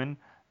Werder Bremen,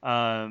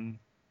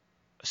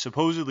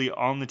 supposedly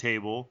on the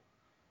table.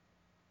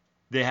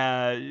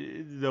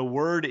 The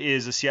word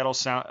is a Seattle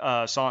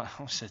Seattle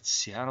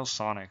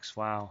Sonics.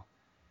 Wow,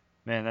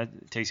 man,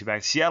 that takes you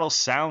back. Seattle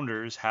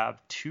Sounders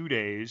have 2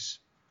 days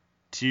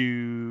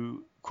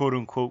to quote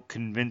unquote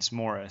convince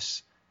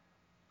Morris.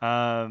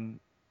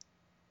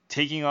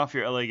 Taking off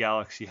your LA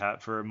Galaxy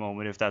hat for a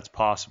moment, if that's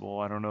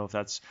possible. I don't know if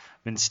that's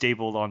been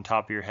stapled on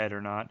top of your head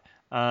or not.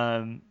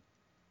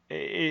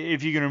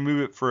 If you can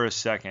remove it for a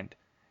second,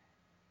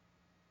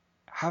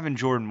 having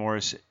Jordan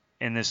Morris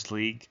in this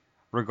league,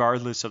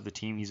 regardless of the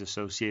team he's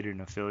associated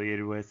and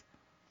affiliated with,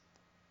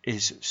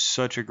 is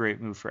such a great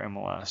move for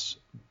MLS.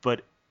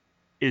 But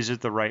is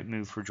it the right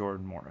move for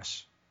Jordan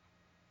Morris?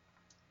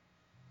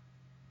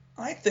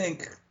 I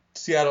think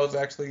Seattle is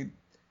actually,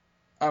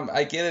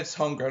 I get it's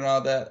homegrown and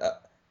all that.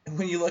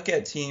 When you look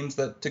at teams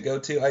to go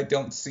to, I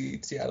don't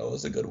see Seattle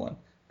as a good one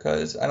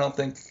because I don't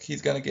think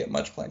he's going to get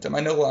much playing time.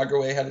 I know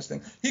Lagerwey had his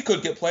thing. He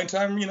could get playing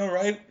time,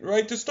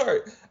 right to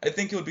start. I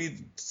think it would be a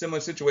similar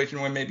situation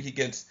where maybe he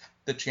gets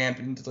the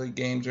Champions League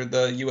games or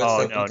the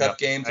U.S. Open Cup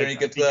games, or he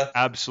gets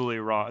absolutely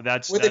wrong. Where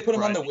they put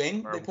him on the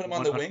wing? They put him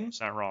on the wing?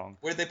 100% wrong.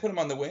 Where they put him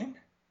on the wing?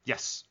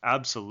 Yes,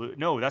 absolutely.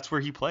 No, that's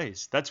where he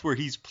plays. That's where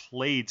he's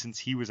played since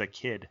he was a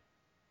kid.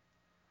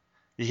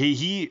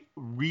 He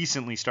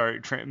recently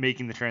started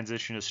making the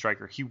transition to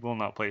striker. He will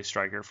not play a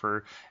striker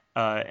for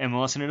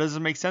MLS, and it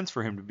doesn't make sense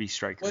for him to be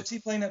striker. What's he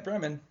playing at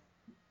Bremen?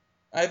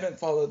 I haven't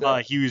followed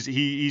that.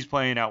 He's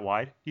playing out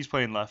wide. He's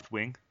playing left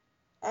wing.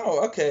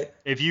 Oh, okay.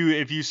 If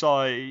you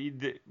saw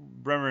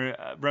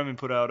Bremen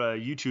put out a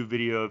YouTube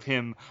video of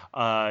him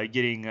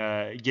getting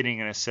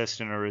an assist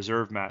in a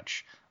reserve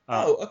match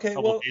a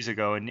couple days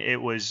ago, and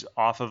it was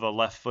off of a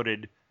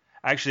left-footed.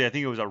 Actually, I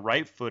think it was a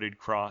right-footed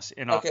cross.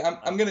 Okay,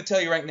 I'm going to tell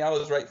you right now it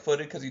was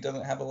right-footed because he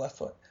doesn't have a left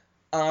foot.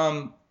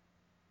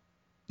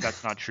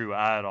 That's not true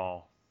at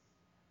all.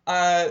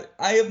 I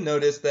have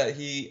noticed that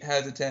he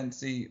has a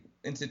tendency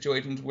in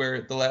situations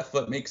where the left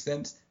foot makes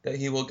sense that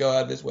he will go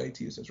out of his way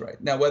to use his right.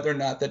 Now, whether or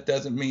not that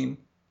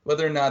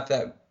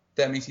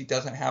means he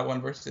doesn't have one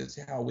versus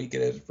how weak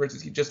it is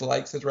versus he just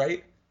likes his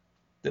right,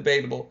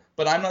 debatable.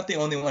 But I'm not the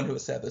only one who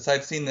has said this.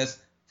 I've seen this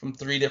from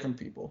 3 different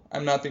people.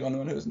 I'm not the only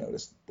one who has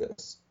noticed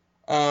this.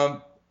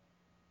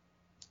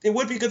 It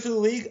would be good for the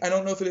league. I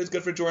don't know if it is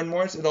good for Jordan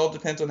Morris. It all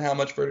depends on how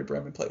much Werder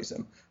Bremen plays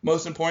him.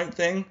 Most important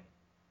thing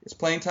is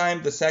playing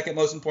time. The second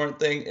most important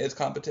thing is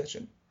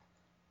competition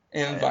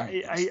and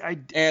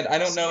environment. And I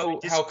don't know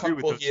how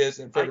comfortable he is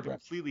in Werder Bremen. I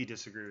completely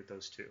disagree with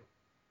those two.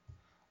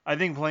 I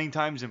think playing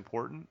time is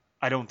important.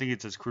 I don't think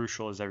it's as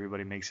crucial as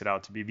everybody makes it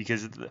out to be,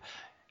 because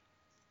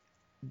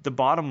the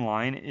bottom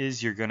line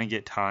is you're going to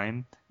get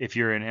time. If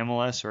you're in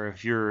MLS or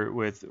if you're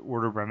with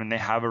Werder Bremen, they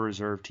have a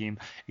reserve team,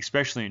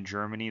 especially in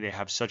Germany. They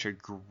have such a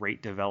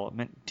great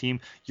development team.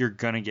 You're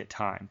going to get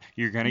time.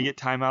 You're going to get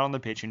time out on the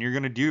pitch, and you're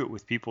going to do it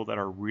with people that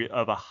are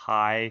of a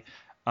high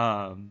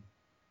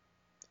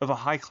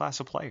class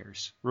of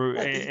players.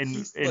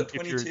 He's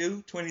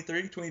 22,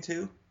 23,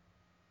 22?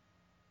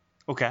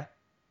 Okay.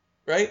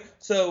 Right?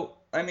 So,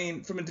 I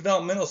mean, from a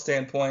developmental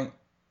standpoint,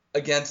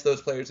 against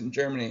those players in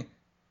Germany,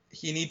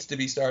 he needs to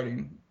be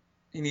starting.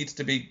 He needs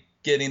to be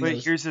getting those.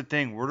 But here's the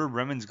thing. Werder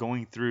Bremen's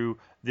going through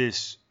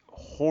this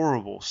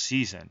horrible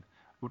season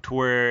to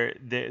where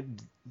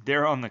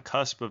they're on the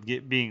cusp of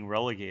being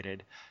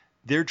relegated.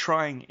 They're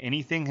trying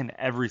anything and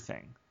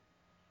everything.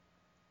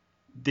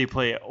 They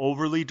play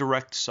overly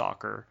direct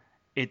soccer.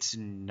 It's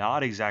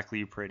not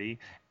exactly pretty,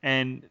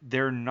 and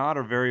they're not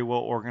a very well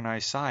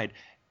organized side.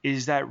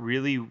 Is that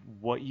really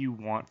what you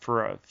want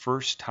for a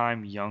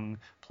first-time young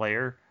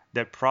player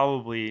that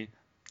probably,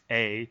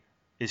 A,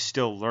 is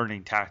still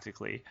learning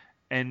tactically,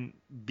 and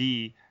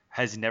B,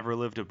 has never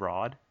lived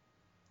abroad?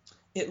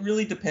 It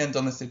really depends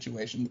on the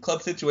situation. The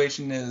club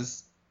situation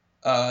is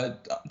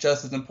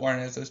just as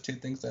important as those 2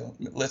 things I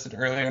listed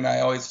earlier, and I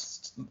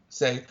always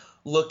say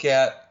look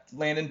at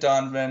Landon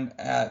Donovan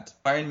at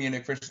Bayern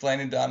Munich versus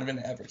Landon Donovan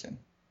at Everton.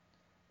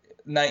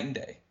 Night and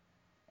day.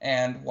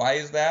 And why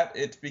is that?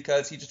 It's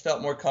because he just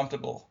felt more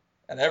comfortable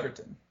at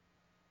Everton.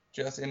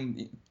 Just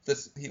in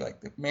this, he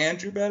liked the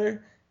manager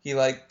better. He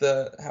liked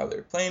how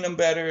they're playing him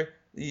better.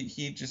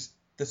 He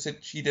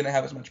didn't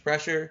have as much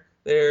pressure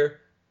there.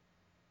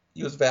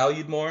 He was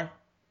valued more.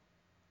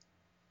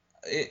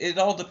 It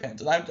all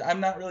depends. And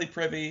I'm not really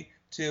privy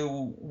to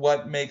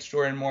what makes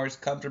Jordan Morris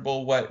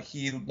comfortable, what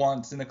he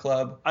wants in a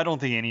club. I don't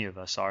think any of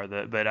us are,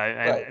 but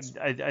I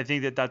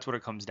think that that's what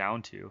it comes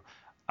down to.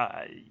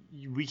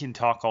 We can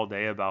talk all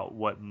day about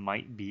what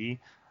might be.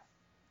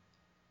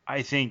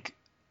 I think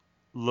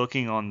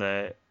looking on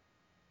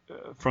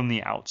from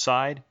the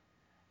outside,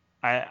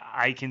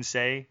 I can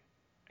say,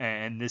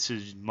 and this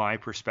is my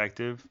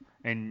perspective,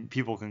 and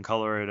people can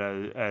color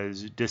it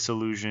as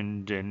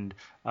disillusioned and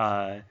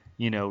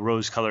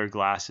rose-colored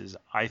glasses.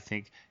 I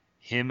think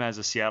him as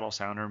a Seattle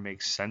Sounder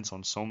makes sense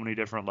on so many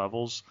different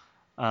levels,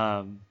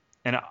 and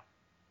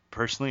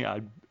personally,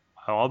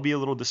 I'll be a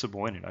little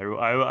disappointed.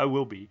 I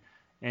will be.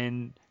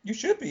 And you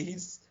should be.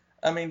 He's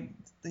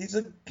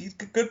a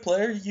good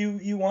player.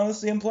 You want to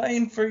see him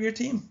playing for your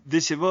team.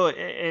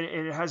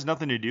 It has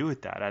nothing to do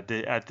with that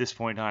at this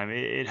point in time.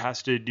 It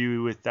has to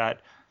do with that.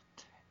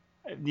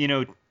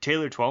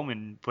 Taylor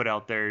Twellman put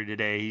out there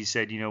today. He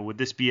said, would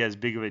this be as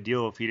big of a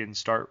deal if he didn't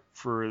start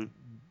for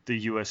the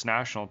U.S.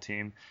 national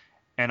team?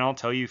 And I'll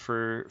tell you,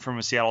 from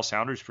a Seattle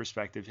Sounders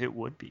perspective, it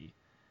would be.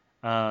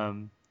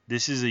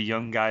 This is a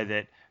young guy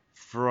that,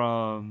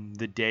 from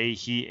the day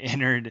he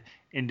entered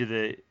into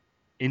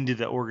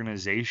the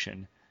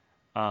organization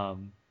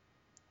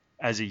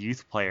as a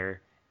youth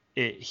player,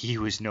 he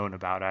was known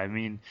about. I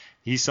mean,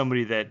 he's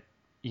somebody that,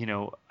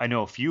 I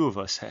know a few of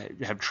us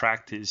have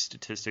tracked his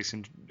statistics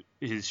and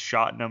his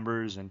shot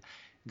numbers and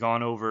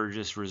gone over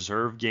just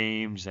reserve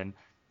games and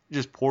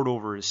just poured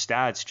over his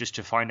stats just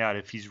to find out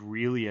if he's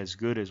really as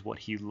good as what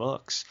he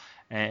looks.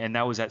 And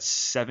that was at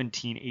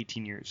 17,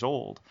 18 years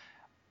old.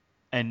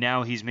 And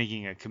now he's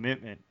making a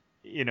commitment.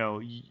 You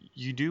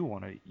do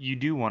want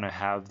to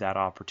have that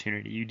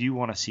opportunity. You do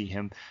want to see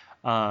him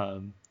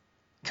come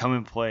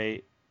and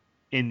play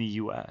in the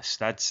U.S.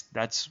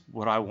 That's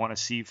what I want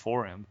to see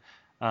for him.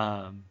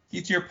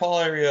 He's your Paul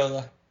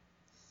Arriola.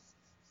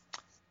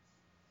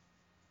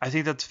 I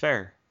think that's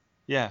fair.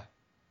 Yeah,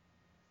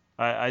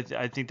 I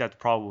think that's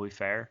probably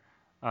fair.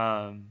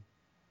 I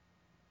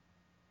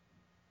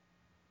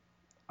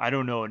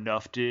don't know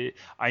enough to.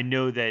 I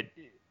know that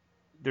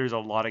there's a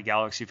lot of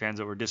Galaxy fans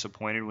that were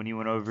disappointed when he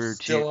went over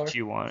to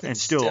T1, and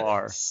still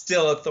are.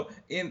 Still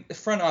in the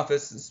front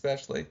office,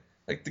 especially.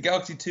 Like, the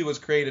Galaxy 2 was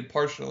created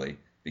partially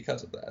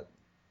because of that.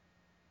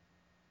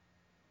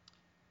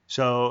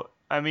 So,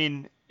 I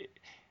mean,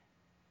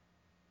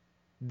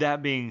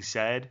 that being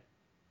said,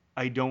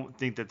 I don't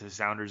think that the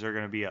Sounders are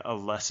going to be a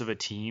less of a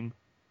team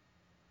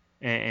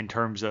in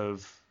terms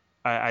of.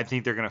 I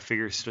think they're going to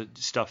figure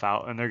stuff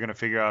out, and they're going to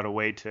figure out a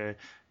way to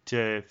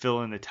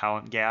fill in the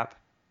talent gap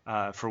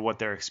for what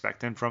they're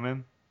expecting from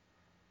him.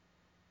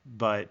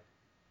 But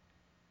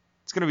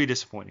it's going to be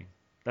disappointing.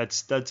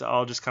 That's.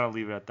 I'll just kind of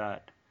leave it at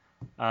that.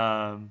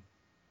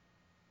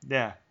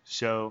 Yeah.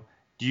 So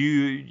do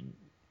you,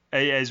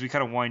 as we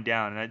kind of wind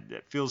down, and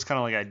it feels kind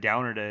of like a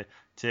downer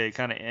to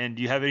kind of end.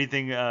 Do you have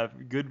anything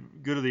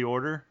good of the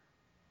order?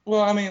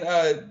 Well, I mean,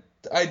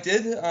 I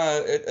did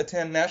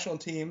attend national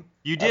team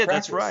You did,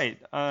 that's practice.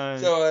 right.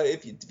 So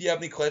if you have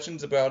any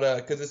questions about,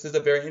 because this is a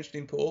very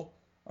interesting pool,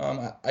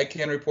 I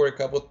can report a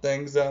couple of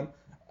things.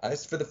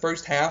 For the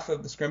first half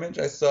of the scrimmage,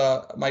 I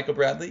saw Michael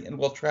Bradley and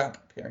Will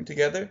Trapp pairing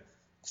together.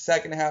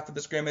 Second half of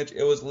the scrimmage,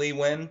 it was Lee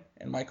Win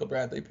and Michael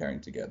Bradley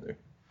pairing together.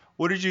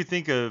 What did you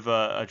think of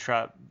a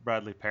Trap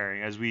Bradley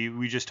pairing? As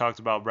we just talked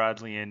about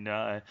Bradley and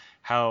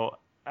how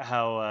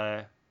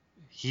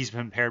he's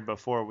been paired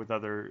before with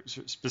other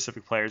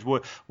specific players.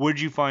 What did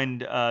you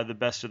find the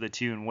best of the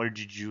two, and what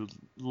did you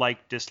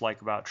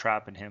dislike about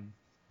Trap and him?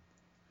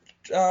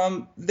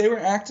 They were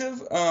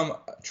active.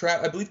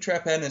 I believe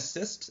Trapp had an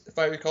assist, if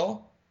I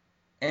recall,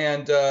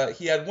 and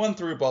he had one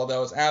through ball that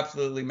was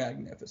absolutely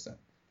magnificent,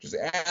 just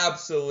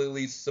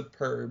absolutely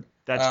superb.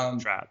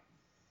 That's Trap.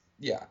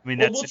 Yeah. I mean,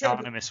 that's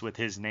synonymous with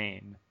his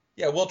name.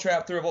 Yeah, Will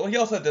Trapp through a ball. He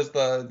also does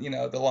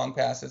the long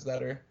passes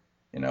that are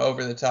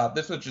over the top.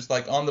 This was just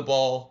like on the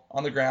ball,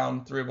 on the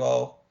ground, through a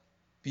ball,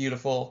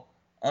 beautiful.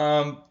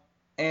 And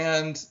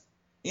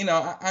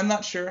I'm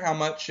not sure how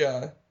much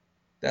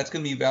that's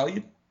going to be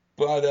valued,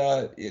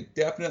 but it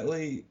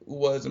definitely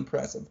was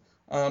impressive.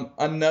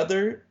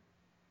 Another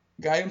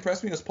guy who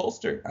impressed me was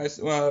Polster.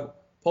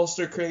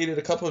 Polster created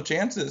a couple of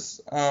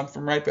chances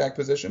from right back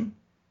position,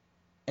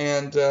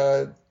 and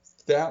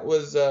that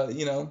was,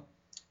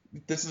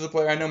 this is a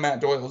player I know Matt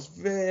Doyle is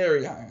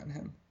very high on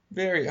him,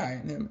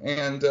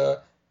 and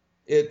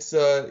it's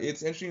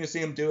interesting to see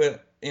him do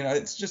it.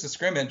 It's just a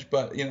scrimmage,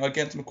 but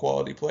against some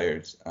quality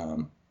players.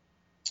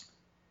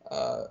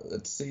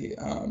 Let's see.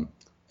 I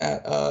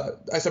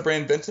saw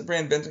Brandon Vincent.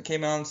 Brandon Vincent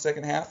came out in the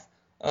second half.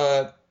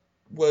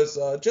 Was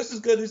just as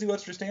good as he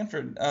was for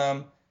Stanford.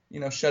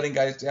 Shutting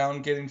guys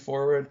down, getting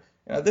forward.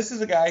 This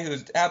is a guy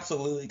who's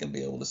absolutely going to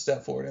be able to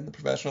step forward in the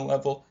professional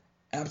level.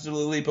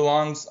 Absolutely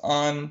belongs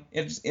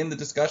in the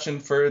discussion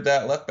for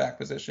that left back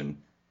position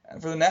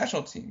for the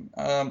national team.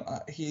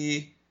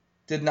 He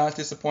did not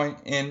disappoint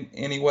in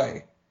any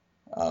way.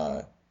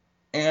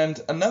 And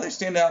another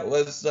standout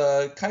was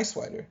Kai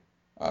Swider.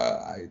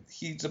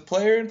 He's a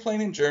player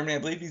playing in Germany. I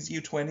believe he's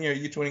U20 or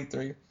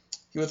U23.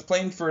 He was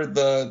playing for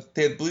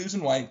they had blues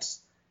and whites.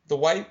 The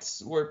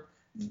whites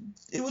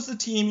it was the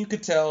team you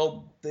could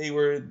tell they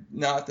were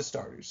not the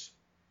starters.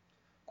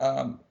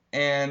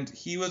 And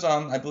he was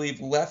on, I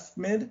believe, left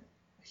mid.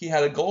 He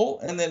had a goal,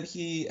 and then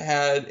he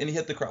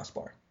hit the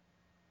crossbar.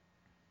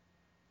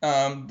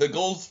 The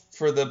goals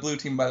for the blue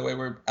team, by the way,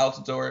 were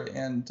Altidore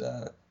and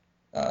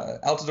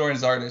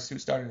Zardes, who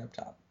started up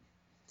top.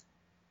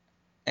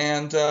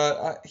 And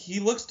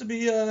he looks to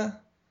be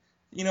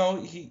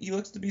he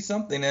looks to be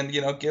something. And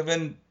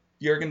given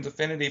Jurgen's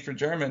affinity for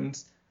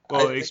Germans.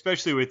 Well,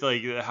 especially with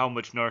how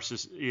much not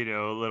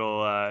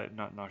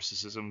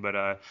narcissism,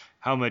 but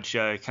how much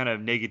kind of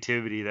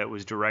negativity that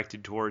was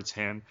directed towards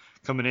him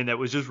coming in, that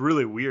was just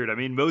really weird. I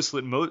mean,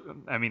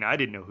 I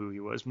didn't know who he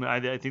was.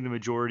 I think the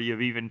majority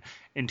of even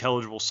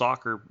intelligible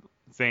soccer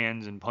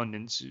fans and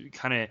pundits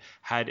kind of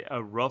had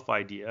a rough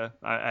idea.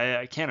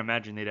 I can't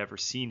imagine they'd ever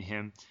seen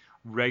him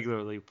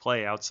regularly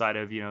play outside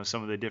of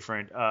some of the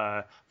different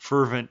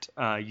fervent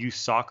youth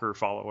soccer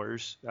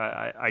followers.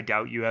 I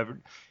doubt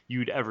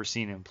you'd ever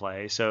seen him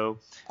play. So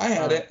I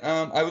had it.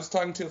 I was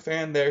talking to a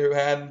fan there who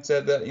had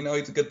said that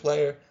he's a good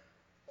player.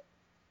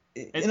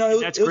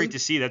 That's great to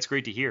see. That's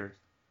great to hear.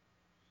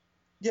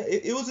 Yeah,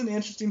 it was an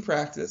interesting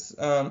practice.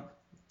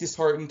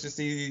 Disheartened to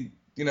see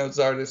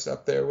Zardes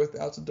up there with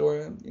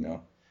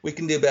Altidore. We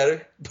can do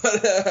better.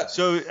 But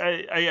so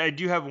I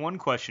do have one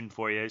question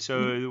for you.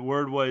 So the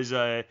word was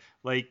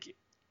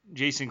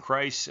Jason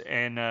Kreis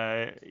and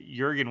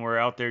Jurgen were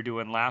out there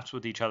doing laps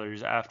with each other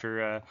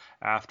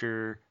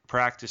after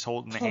practice,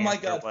 holding the hands. Oh my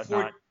God!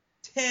 For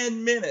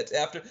 10 minutes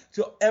after,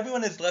 so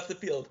everyone has left the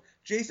field.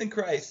 Jason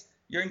Kreis,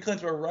 Jurgen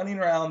Klinsmann were running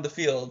around the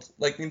field,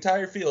 like the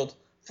entire field,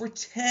 for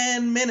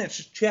 10 minutes,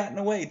 just chatting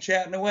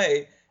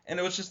away, and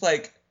it was just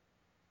like,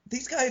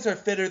 these guys are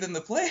fitter than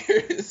the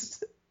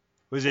players.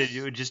 Was it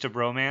just a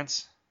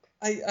bromance?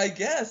 I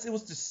guess it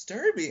was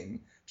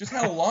disturbing just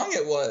how long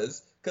it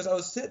was, because I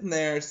was sitting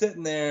there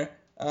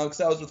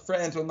because I was with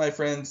friends. One of my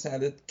friends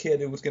had a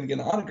kid who was going to get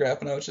an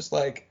autograph, and I was just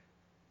like,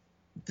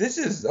 I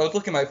was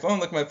looking at my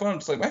phone, I'm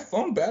just like, my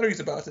phone battery's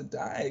about to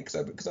die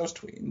because I was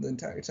tweeting the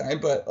entire time,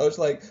 but I was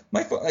like,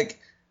 my phone, like,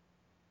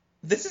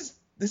 this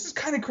is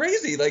kind of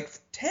crazy, like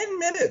 10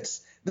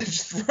 minutes, they're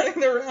just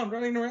running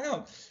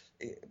around.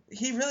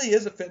 He really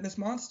is a fitness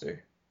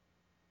monster.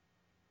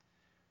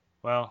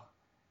 Well,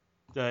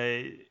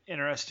 the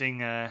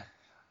interesting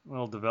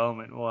little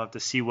development. We'll have to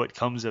see what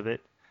comes of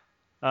it.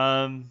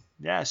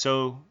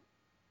 So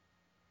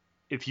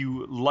if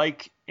you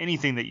like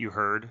anything that you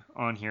heard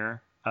on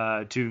here,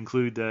 to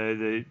include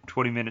the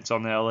 20 minutes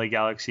on the LA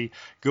Galaxy,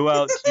 go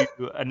out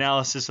to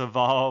Analysis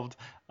Evolved,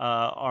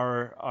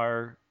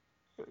 our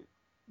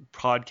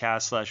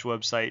podcast /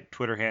 website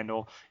Twitter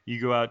handle.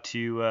 You go out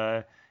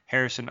to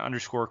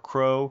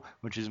Harrison_Crow,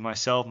 which is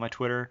myself, my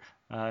Twitter.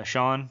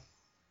 Sean?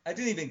 I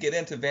didn't even get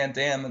into Van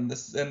Damme and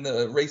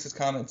the racist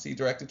comments he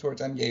directed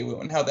towards Onyewu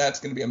and how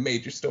that's going to be a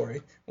major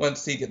story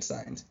once he gets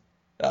signed.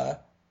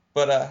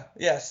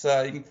 Yes,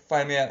 you can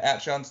find me at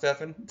Sean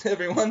Steffen.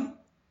 Everyone.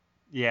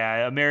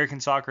 Yeah,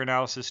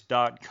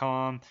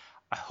 AmericanSoccerAnalysis.com.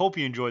 I hope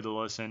you enjoyed the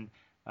listen.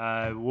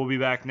 We'll be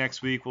back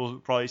next week. We'll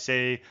probably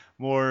say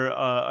more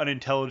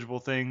unintelligible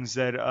things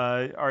that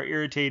are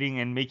irritating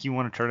and make you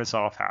want to turn us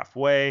off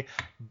halfway.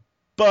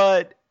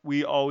 But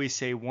we always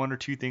say one or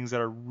two things that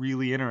are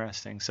really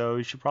interesting. So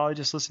you should probably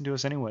just listen to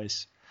us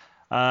anyways.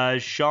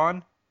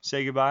 Sean,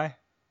 say goodbye.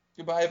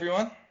 Goodbye,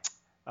 everyone.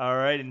 All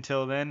right.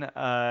 Until then,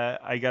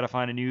 I got to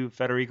find a new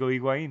Federico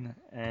Higuain.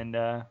 And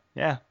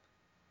yeah.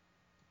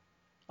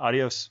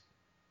 Adios.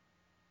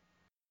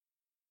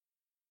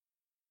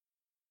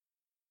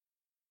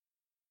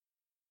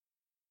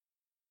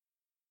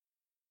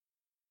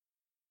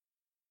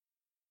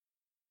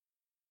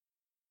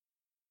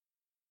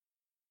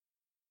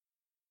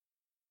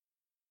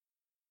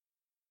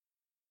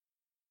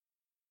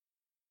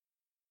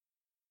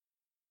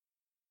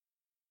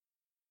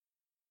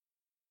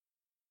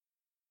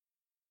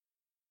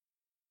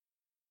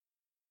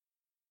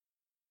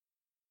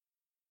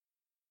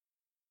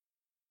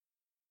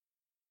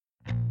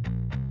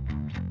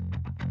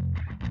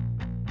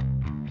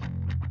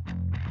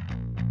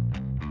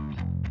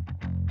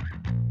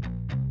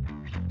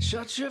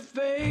 Shut your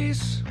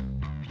face,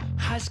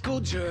 high school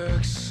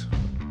jerks.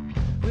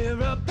 We're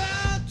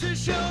about to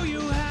show you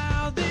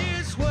how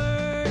this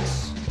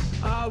works.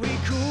 Are we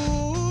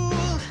cool?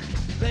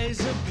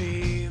 Laser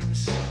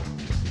beams.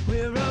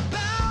 We're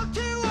about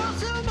to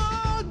awesome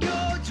all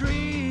your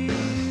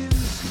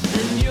dreams.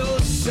 And you'll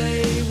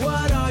say,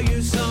 what are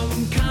you,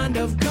 some kind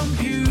of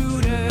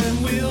computer?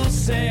 And we'll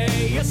say,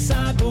 a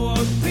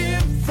cyborg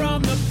pimp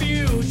from the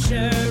future.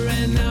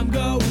 And I'm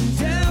going